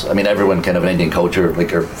cousins. I mean, everyone kind of in Indian culture,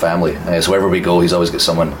 like her family. So wherever we go, he's always got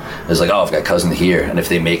someone who's like, oh, I've got a cousin here, and if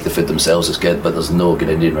they make the food themselves, it's good. But there's no good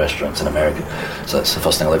Indian restaurants in America, so that's the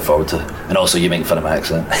first thing I look forward to. And also, you making fun of my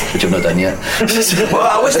accent, which I've not done yet. Well,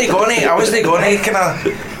 I wasn't going to kind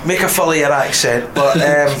of make a full of your accent, but.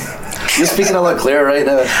 You're speaking a lot clearer right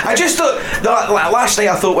now. I just thought, last night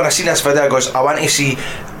I thought when I seen this video, I want to see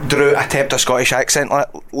Drew attempt a Scottish accent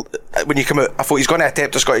when you come out. I thought he's going to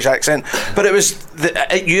attempt a Scottish accent, but it was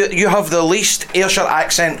you have the least Ayrshire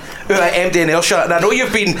accent out of MD in Ayrshire, and I know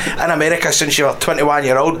you've been in America since you were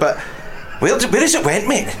 21-year-old, but where has it went,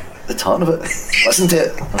 mate? The ton of it. Listen to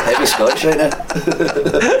it. I'm heavy Scottish right now.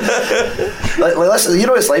 like listen, you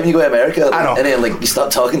know what it's like when you go to America, I know. And then like you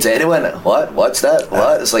start talking to anyone. What's that?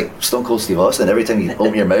 What? It's like Stone Cold Steve Austin. Every time you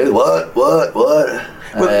open your mouth, what?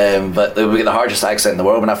 But we get the hardest accent in the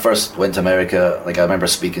world. When I first went to America, like I remember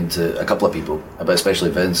speaking to a couple of people, but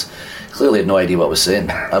especially Vince. Clearly had no idea what I was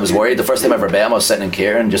saying. I was worried. The first time I ever met him, I was sitting in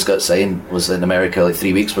Cairn, just got signed, was in America like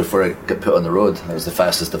 3 weeks before I got put on the road. I was the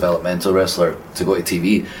fastest developmental wrestler to go to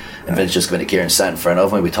TV, and Vince just went to Cairn and sat in front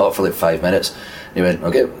of me. We talked for like 5 minutes. And he went,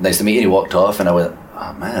 okay, nice to meet you. And he walked off, and I went,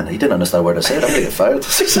 oh man, he didn't understand a word I said. I'm going to get fired.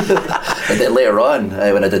 And then later on,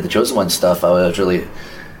 when I did the Chosen One stuff, I was really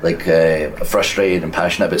frustrated and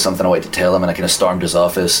passionate about something I wanted to tell him, and I kind of stormed his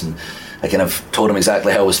office and I kind of told him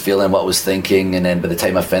exactly how I was feeling, what I was thinking, and then by the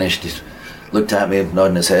time I finished, he looked at me,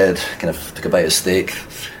 nodding his head, kind of took a bite of steak,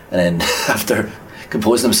 and then after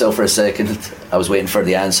composing himself for a second, I was waiting for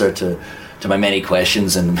the answer to my many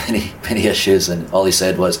questions and many issues, and all he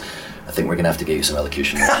said was, I think we're going to have to get you some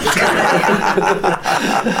elocution.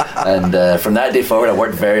 And from that day forward, I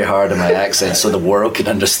worked very hard on my accent so the world could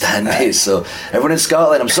understand me. So everyone in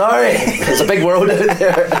Scotland, I'm sorry. There's a big world out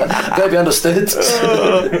there. I've got to be understood.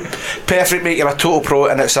 Perfect, mate. You're a total pro,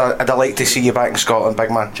 and it's a delight to see you back in Scotland,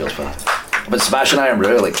 big man. Cheers, pal. But smashing Iron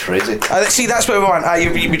Brew like crazy. See, that's what we want.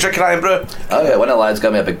 You be drinking Iron Brew? Oh yeah, one of the lads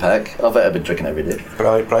got me a big pack of it. I've been drinking every day.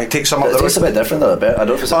 Right. Take some up the road. It tastes a bit different though, I bet. I don't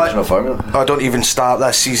know if it's original formula. I don't even start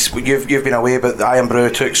this. You've been away, but the Iron Brew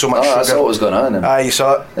took so much sugar. I saw what was going on. You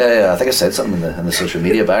saw it? Yeah, I think I said something in the social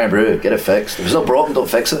media. But Iron Brew, get it fixed. If it's not broken, don't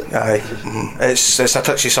fix it. Aye. It's a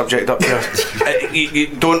touchy subject up here. You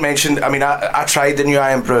don't mention, I mean, I tried the new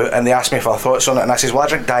Iron Brew and they asked me for thoughts on it, and I says, well, I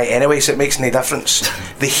drink diet anyway, so it makes no difference.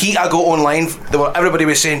 The heat I got online, everybody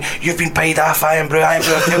was saying, you've been paid off Iron Brew, how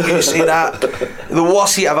can you say that? The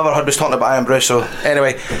worst heat I've ever heard was talking about Iron Brew. So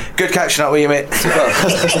anyway, good catching up with you, mate.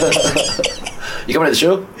 You coming to the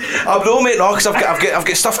show? Oh no, mate, no, because I've got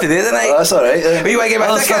stuff to do tonight. Oh, that's alright. You want to get my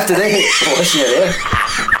ticket? Stuff today. Listen, yeah.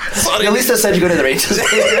 Sorry. At least I said you're going to the Rangers.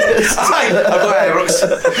 Aye, I've got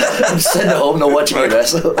Ibrox. I'm sitting at home not watching me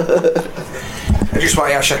wrestle. I just want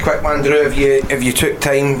to ask you a quick one, Drew. If you took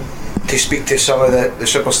time to speak to some of the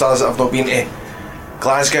superstars that have not been to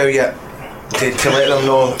Glasgow yet, to let them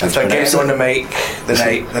know if they're getting on the mic the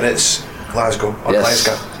night that it's Glasgow or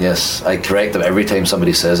Glasgow. Yes, I correct them every time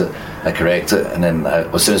somebody says it. I correct it, and then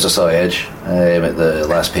as soon as I saw Edge at the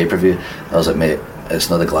last pay-per-view, I was like, mate, it's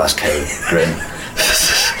not a glass cow grin.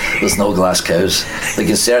 There's no glass cows. You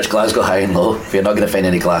can search Glasgow high and low, but you're not going to find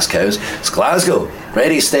any glass cows. It's Glasgow.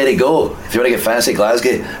 Ready, steady, go. If you want to get fancy,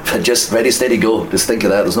 Glasgow, just ready, steady, go. Just think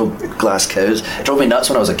of that. There's no glass cows. It drove me nuts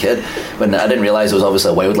when I was a kid, when I didn't realise it was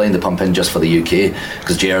obviously a wild line to pump in just for the UK,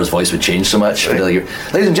 because JR's voice would change so much. Right.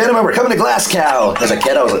 Like, ladies and gentlemen, we're coming to Glasgow. As a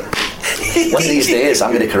kid, I was like, one of these days,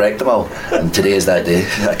 I'm going to correct them all. And today is that day.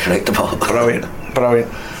 I correct them all. Brilliant.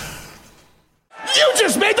 You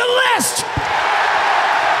just made the list!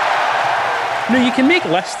 No, you can make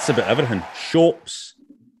lists about everything. Shops,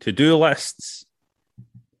 to-do lists,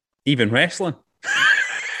 even wrestling.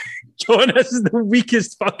 John, this is the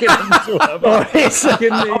weakest fucking intro ever.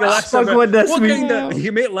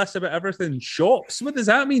 You make lists about everything. Shops? What does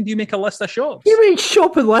that mean? Do you make a list of shops? You mean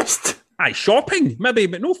shopping list? Aye, shopping, maybe,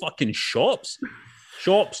 but no fucking shops.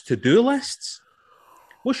 Shops, to-do lists.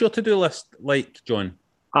 What's your to-do list like, John?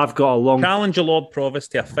 I've got a long... Challenge a Lord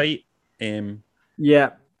Provost to a fight.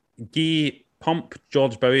 Yeah. Pump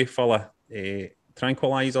George Bowie full of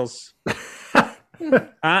tranquilizers.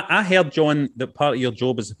 I heard, John, that part of your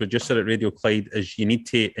job as a producer at Radio Clyde is you need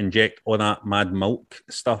to inject all that mad milk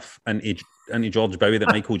stuff into George Bowie that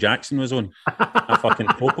Michael Jackson was on. A fucking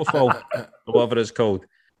propofol, or whatever it's called.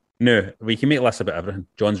 No, we can make lists about everything.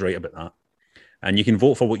 John's right about that. And you can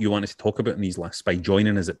vote for what you want us to talk about in these lists by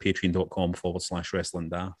joining us at patreon.com/wrestling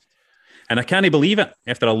daft. And I can't believe it.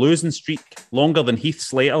 After a losing streak longer than Heath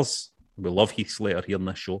Slater's, we love Heath Slater here in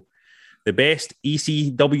this show, The best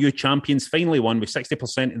ECW champions finally won with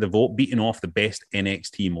 60% of the vote, beating off the best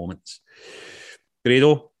NXT moments.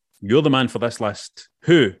 Grado, you're the man for this list.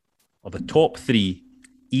 Who are the top 3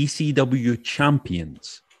 ECW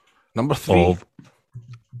champions? Number 3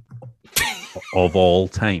 of all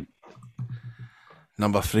time.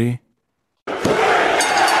 Number 3.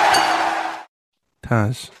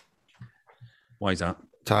 Taz. Why is that?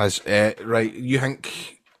 Taz, right, you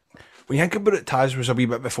think... When you think about it, Taz was a wee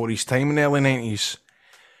bit before his time in the early 90s.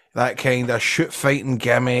 That kind of shoot-fighting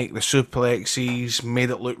gimmick, the suplexes, made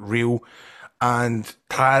it look real. And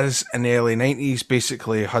Taz in the early 90s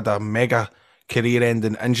basically had a mega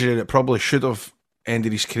career-ending injury that probably should have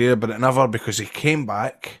ended his career, but it never, because he came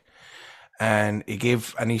back and he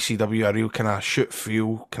gave an ECW a real kind of shoot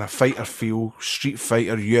feel, kind of fighter feel, street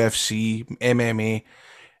fighter, UFC, MMA.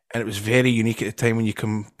 And it was very unique at the time when you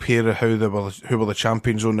compare who were the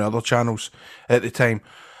champions on the other channels at the time.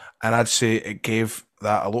 And I'd say it gave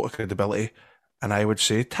that a lot of credibility. And I would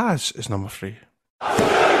say Taz is number 3.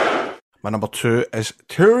 My number 2 is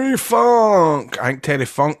Terry Funk. I think Terry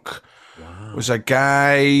Funk was a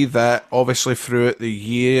guy that obviously throughout the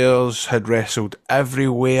years had wrestled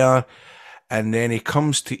everywhere. And then he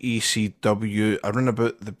comes to ECW around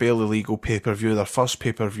about the barely legal pay-per-view, their first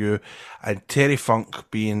pay-per-view, and Terry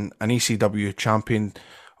Funk being an ECW champion,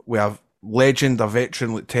 we have legend, a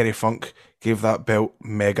veteran like Terry Funk, gave that belt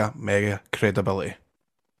mega, mega credibility.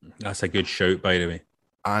 That's a good shout, by the way.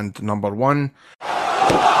 And number 1,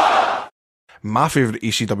 my favourite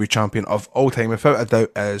ECW champion of all time, without a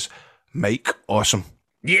doubt, is Mike Awesome.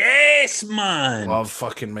 Yes, man! Love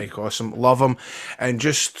fucking Mike Awesome. Love him. And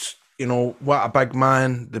just... You know, what a big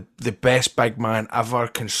man, the best big man ever,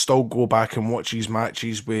 can still go back and watch his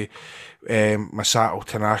matches with Masato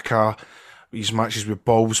Tanaka, his matches with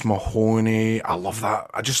Balls Mahoney. I love that.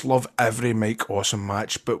 I just love every Mike Awesome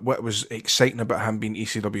match. But what was exciting about him being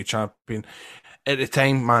ECW champion, at the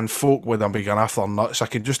time, man, folk would have been going after their nuts. I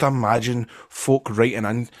could just imagine folk writing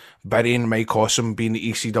in, burying Mike Awesome being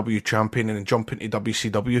the ECW champion and then jumping to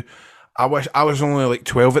WCW. I was only like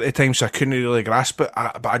 12 at the time, so I couldn't really grasp it.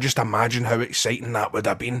 But I just imagine how exciting that would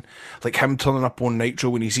have been. Like him turning up on Nitro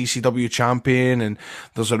when he's ECW champion, and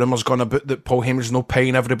there's a rumours going about that Paul Heyman's no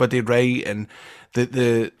paying everybody right, and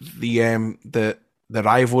the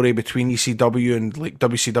rivalry between ECW and like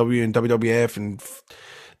WCW and WWF, and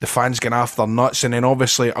the fans getting after their nuts, and then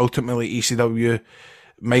obviously ultimately ECW.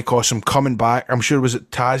 Mike Awesome coming back. I'm sure was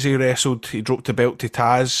it Taz he wrestled. He dropped the belt to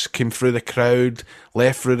Taz, came through the crowd,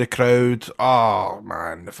 left through the crowd. Oh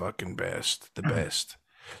man, the fucking best. The best.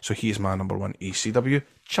 So he is my number 1 ECW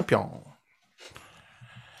champion.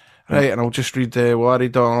 Right, and I'll just read the Warrior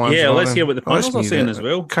Don. Yeah, let's hear what the panels are saying as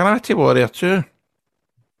well. Karate Warrior too.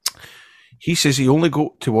 He says he only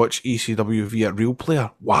got to watch ECW via Real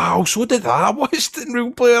Player. Wow, so did I. I watched it in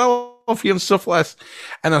Real Player. I love hearing stuff like this.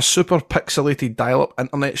 And a super pixelated dial-up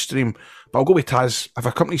internet stream. But I'll go with Taz. If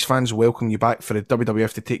a company's fans welcome you back for the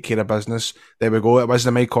WWF to take care of business, there we go. It was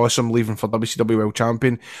the Mike Awesome leaving for WCW World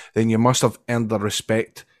Champion. Then you must have earned their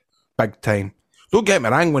respect big time. Don't get me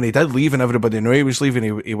wrong, when he did leave and everybody knew he was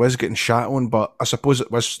leaving, he was getting shat on, but I suppose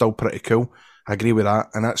it was still pretty cool. I agree with that,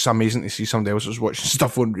 and that's amazing to see somebody else was watching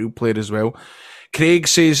stuff on Real Player as well. Craig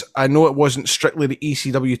says, I know it wasn't strictly the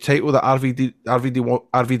ECW title that RVD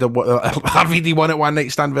won at One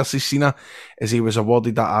Night Stand versus Cena, as he was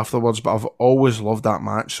awarded that afterwards, but I've always loved that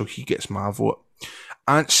match, so he gets my vote.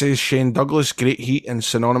 Ant says, Shane Douglas, great heat and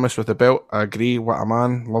synonymous with the belt. I agree, what a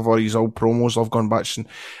man. Love all his old promos, love going back.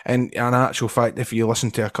 And in actual fact, if you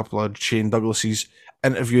listen to a couple of Shane Douglas's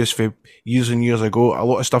interviews for years and years ago, a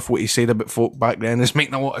lot of stuff what he said about folk back then is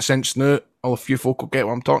making a lot of sense now. All a few folk will get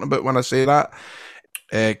what I'm talking about when I say that.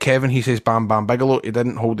 Kevin, he says Bam Bam Bigelow. He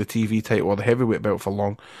didn't hold the TV title or the heavyweight belt for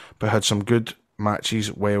long, but had some good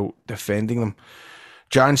matches while defending them.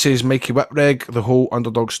 Jan says Mikey Whipwreck, the whole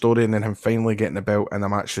underdog story, and then him finally getting the belt in a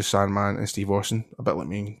match with Sandman and Steve Austin. A bit like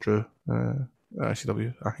me and Drew.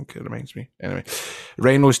 ICW, I think it reminds me. Anyway,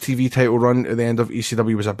 Rhino's TV title run at the end of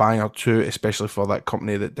ECW was a banger too, especially for that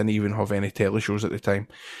company that didn't even have any teleshows at the time.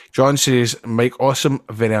 John says Mike Awesome,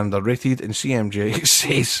 very underrated, and CMJ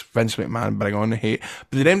says Vince McMahon, bring on the hate.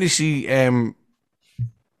 But did anybody see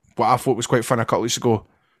what I thought was quite fun a couple weeks ago?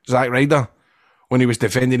 Zack Ryder, when he was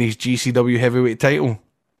defending his GCW heavyweight title.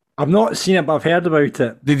 I've not seen it, but I've heard about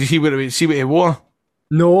it. Did you see what he wore?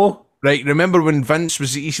 No. Right, remember when Vince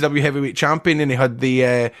was the ECW heavyweight champion and he had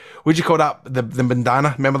the, what do you call that, the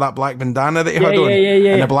bandana? Remember that black bandana that he had on?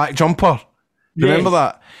 Yeah. And the black jumper? Remember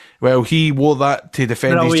that? Well, he wore that to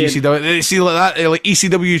defend his GCW. See, like that, like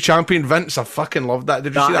ECW champion Vince, I fucking loved that.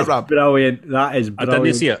 Did you see that, Rob? Brilliant. That is brilliant. I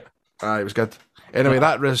didn't see it. It was good. Anyway,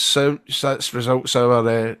 that results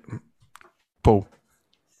our poll.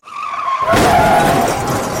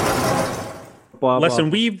 Listen,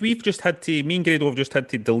 we've just had to. Me and Grado have just had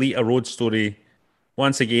to delete a road story.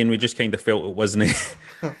 Once again, we just kind of felt it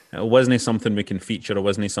wasn't something we can feature. It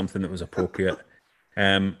wasn't something that was appropriate.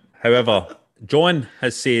 However, John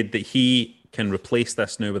has said that he can replace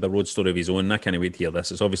this now with a road story of his own. I can't wait to hear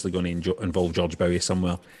this. It's obviously going to involve George Bowie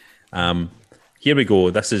somewhere. Here we go.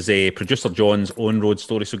 This is producer John's own road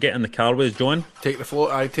story. So get in the car with us, John. Take the floor.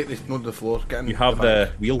 Take the floor. Get in. You have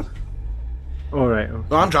the wheel. All right. Okay.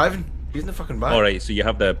 No, I'm driving. He's in the fucking back. All right. So you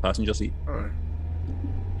have the passenger seat. All right.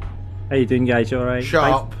 How you doing, guys? You all right? Shut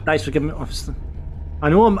up. Thanks for giving me. I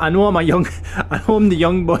know I'm the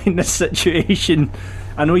young boy in this situation.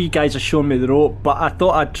 I know you guys are showing me the rope, but I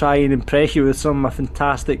thought I'd try and impress you with some of my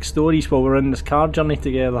fantastic stories while we're in this car journey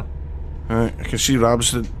together. Alright, I can see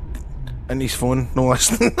Rab's in his phone, no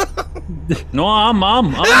listening. No, I'm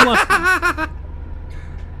listening.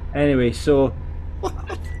 Anyway, so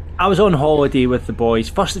I was on holiday with the boys.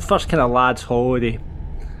 First kind of lads' holiday,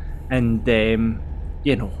 and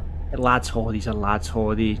you know, lads' holidays are lads'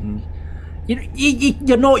 holidays, and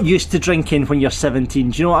you're not used to drinking when you're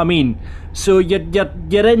 17. Do you know what I mean? So you're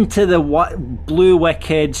into the blue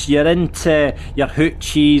wickeds, you're into your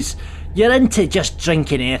hoochies, you're into just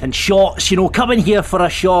drinking anything. Shots, you know, coming here for a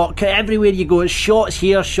shot. Everywhere you go, it's shots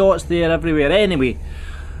here, shots there, everywhere. Anyway,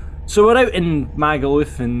 so we're out in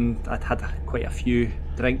Magaluf, and I'd had quite a few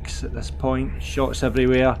drinks at this point. Shots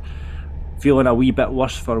everywhere, feeling a wee bit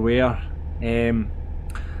worse for wear.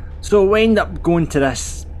 So we end up going to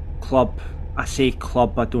this club. I say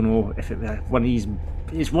club, I don't know if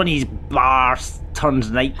it's one of these bars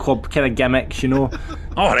turns nightclub kind of gimmicks, you know.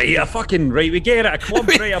 Alright, right, we get it, a club,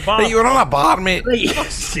 right, a bar. Right, you're on a bar, mate. Right. For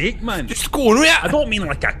fuck's sake, man. Just go on with it. I don't mean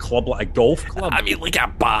like a club, like a golf club. I mean like a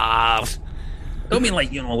bar. I don't mean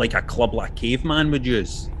like, you know, like a club like a caveman would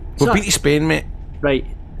use. We've been to Spain, mate. Right,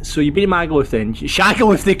 so you've been to Magaluf then.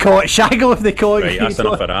 Shaggle if they call it. Right, that's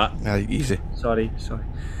enough of that. Yeah, easy. Sorry. So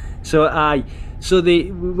so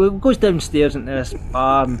we goes downstairs into this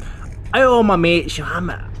bar. Out all my mates, I'm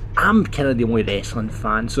kind of the only wrestling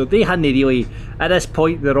fan, so they hadn't really. At this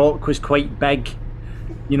point, The Rock was quite big,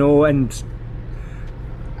 you know, and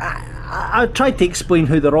I tried to explain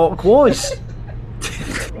who The Rock was.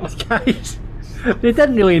 Guys, they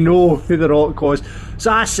didn't really know who The Rock was,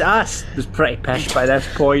 so I was pretty pissed by this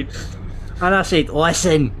point, and I said,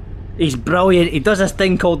 "Listen, he's brilliant. He does this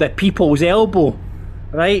thing called the people's elbow,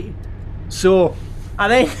 right?" So I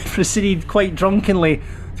then proceeded quite drunkenly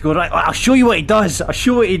to go, right, I'll show you what he does.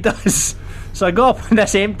 So I got up on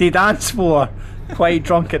this empty dance floor, quite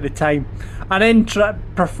drunk at the time, and then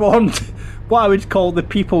performed what I would call the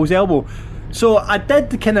people's elbow. So I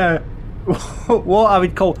did the kind of what I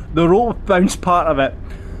would call the rope bounce part of it.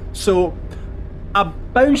 So I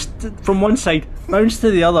bounced from one side, bounced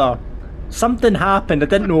to the other. Something happened, I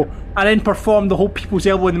didn't know. I then performed the whole people's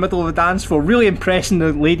elbow in the middle of the dance floor, really impressing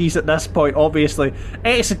the ladies at this point, obviously.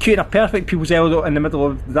 Executing a perfect people's elbow in the middle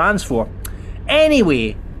of the dance floor.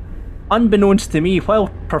 Anyway, unbeknownst to me, while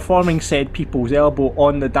performing said people's elbow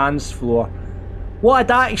on the dance floor, what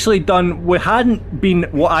I'd actually done hadn't been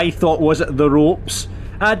what I thought was the ropes.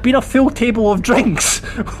 It had been a full table of drinks,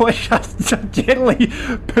 which I gently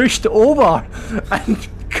pushed over and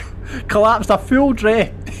collapsed a full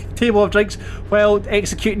table of drinks while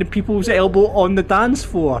executing the people's elbow on the dance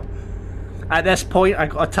floor. At this point, I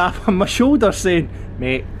got a tap on my shoulder saying,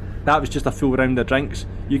 "Mate, that was just a full round of drinks.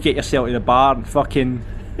 You get yourself to the bar and fucking..."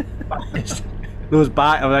 Those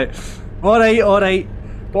back. I'm like, alright.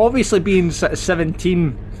 But obviously being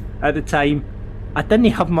 17 at the time, I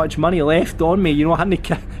didn't have much money left on me, you know. I hadn't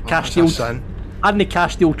cashed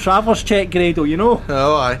the old traveller's check, Grado, you know.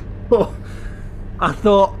 Oh, aye. So I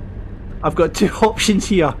thought, I've got two options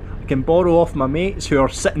here. I can borrow off my mates who are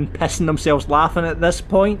sitting pissing themselves laughing at this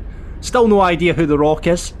point. Still no idea who The Rock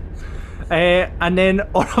is. And then,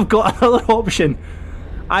 or I've got another option.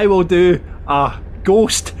 I will do a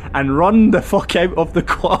ghost and run the fuck out of the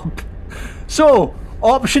club. So,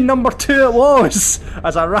 option number 2 it was.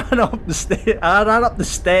 As I ran up the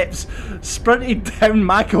steps, sprinted down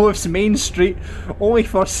Magaluf's main street, only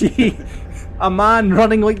for see a man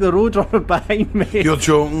running like the Roadrunner behind me. You're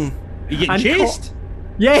joking. You getting chased?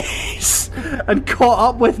 Yes, and caught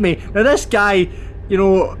up with me. Now this guy, you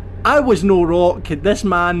know, I was no Rock. This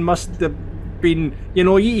man must have been, you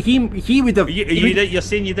know, he would have. You're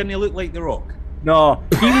saying you didn't look like The Rock? No,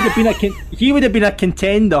 he would have been a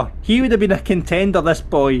contender. He would have been a contender. This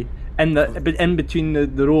boy in between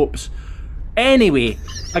the ropes. Anyway,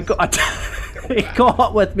 he caught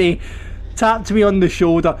up with me, tapped me on the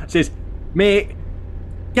shoulder, says, "Mate,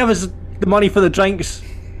 give us the money for the drinks.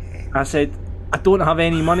 I said, I don't have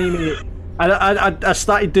any money, mate. I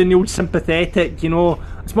started doing the old sympathetic, you know,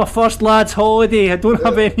 it's my first lad's holiday, I don't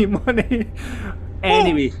have any money.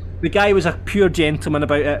 Anyway, the guy was a pure gentleman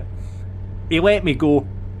about it. He let me go.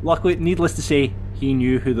 Luckily, needless to say, he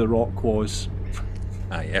knew who The Rock was.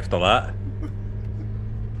 Aye, after that.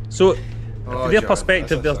 So, from their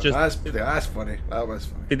perspective, they're just... That's funny. That was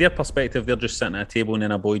funny. From their perspective, they're just sitting at a table and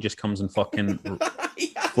then a boy just comes and fucking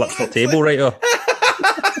flips the table right off.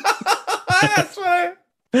 That's funny.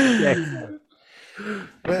 Yeah.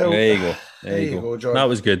 Well, there you go, John. That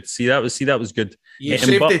was good. See, that was good. You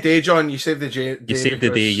saved the day, John. You saved the day. You saved the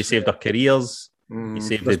day. You saved our careers. You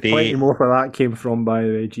saved the day. Plenty more where that came from, by the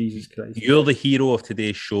way. Jesus Christ. You're the hero of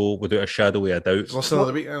today's show, without a shadow of a doubt. Listen to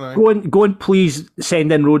the week now. Go and please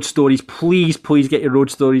send in road stories. Please get your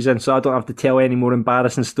road stories in so I don't have to tell any more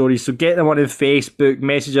embarrassing stories. So get them on Facebook,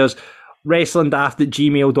 messages,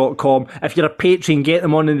 wrestlingdaft@gmail.com. If you're a patron, get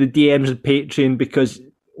them on in the DMs of Patreon because,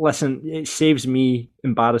 listen, it saves me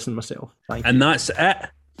embarrassing myself. Thank you. And that's it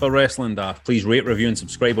for Wrestling Daft. Please rate, review, and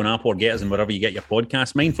subscribe on Apple or get us in wherever you get your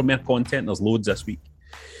podcasts. Mind for more content, there's loads this week.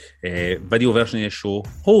 Video version of the show,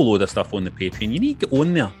 whole load of stuff on the Patreon. You need to get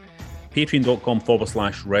on there.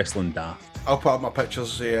 Patreon.com/Wrestling Daft. I'll put up my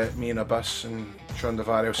pictures, me in a bus and Sean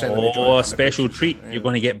Devari. I'll send a special treat. Yeah. You're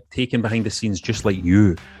going to get taken behind the scenes just like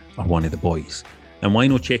you are one of the boys. And why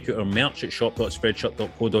not check out our merch at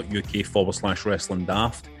shop.spreadshirt.co.uk/Wrestling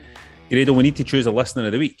Daft. Grado, we need to choose a listener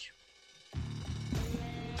of the week.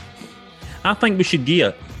 I think we should give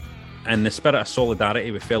it, in the spirit of solidarity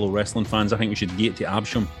with fellow wrestling fans, I think we should give it to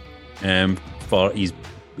Absham for his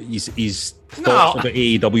thoughts about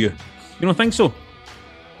AEW. You don't think so?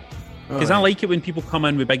 Because I like it when people come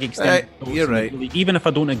in with big extended thoughts. You're right. Even if I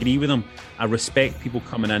don't agree with them, I respect people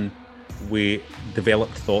coming in with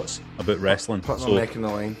developed thoughts about wrestling. Putting their neck in the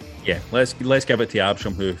line. Yeah, let's give it to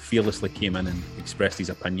Absham, who fearlessly came in and expressed his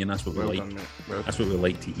opinion. That's what we like. That's what we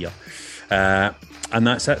like to hear. And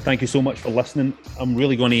that's it. Thank you so much for listening. I'm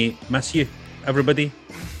really going to miss you, everybody.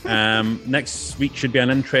 Next week should be an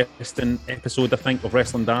interesting episode, I think, of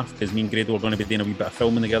Wrestling Daft, because me and Grado are going to be doing a wee bit of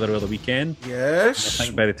filming together over the weekend. Yes. And I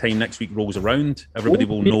think by the time next week rolls around, everybody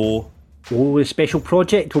will know. Oh, a special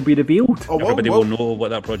project will be revealed. Everybody will know what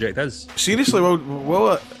that project is. Seriously,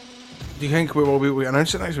 will it? Do you think we will be able to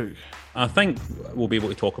announce it next week? I think we'll be able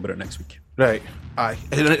to talk about it next week. Right. Aye.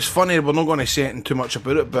 And it's funny, we're not going to say anything too much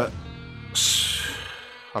about it, but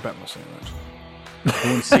I bet I'm not saying that.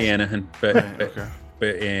 Don't say anything, but okay.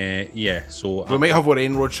 But yeah, so we might have our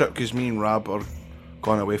own road trip because me and Rab are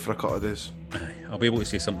going away for a couple of days. I'll be able to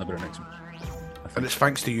say something about it next week. And it's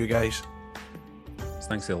thanks to you guys. It's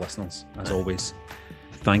thanks to the listeners, as always.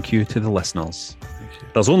 Thank you to the listeners.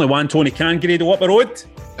 There's only one Tony Khan, Grado, up the road.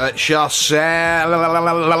 It's yourself.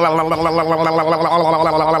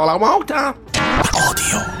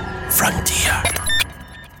 Audio Frontier.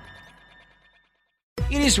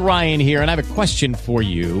 It is Ryan here, and I have a question for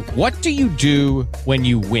you. What do you do when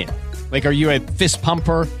you win? Like, are you a fist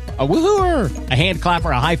pumper, a woohooer, a hand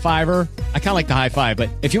clapper, a high fiver? I kind of like the high five, but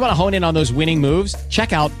if you want to hone in on those winning moves,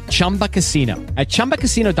 check out Chumba Casino. At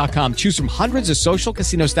ChumbaCasino.com, choose from hundreds of social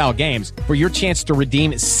casino-style games for your chance to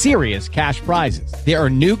redeem serious cash prizes. There are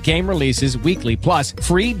new game releases weekly, plus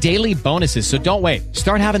free daily bonuses, so don't wait.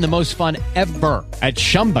 Start having the most fun ever at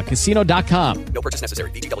ChumbaCasino.com. No purchase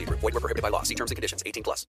necessary. VGW Group. Void where prohibited by law. See terms and conditions. 18+.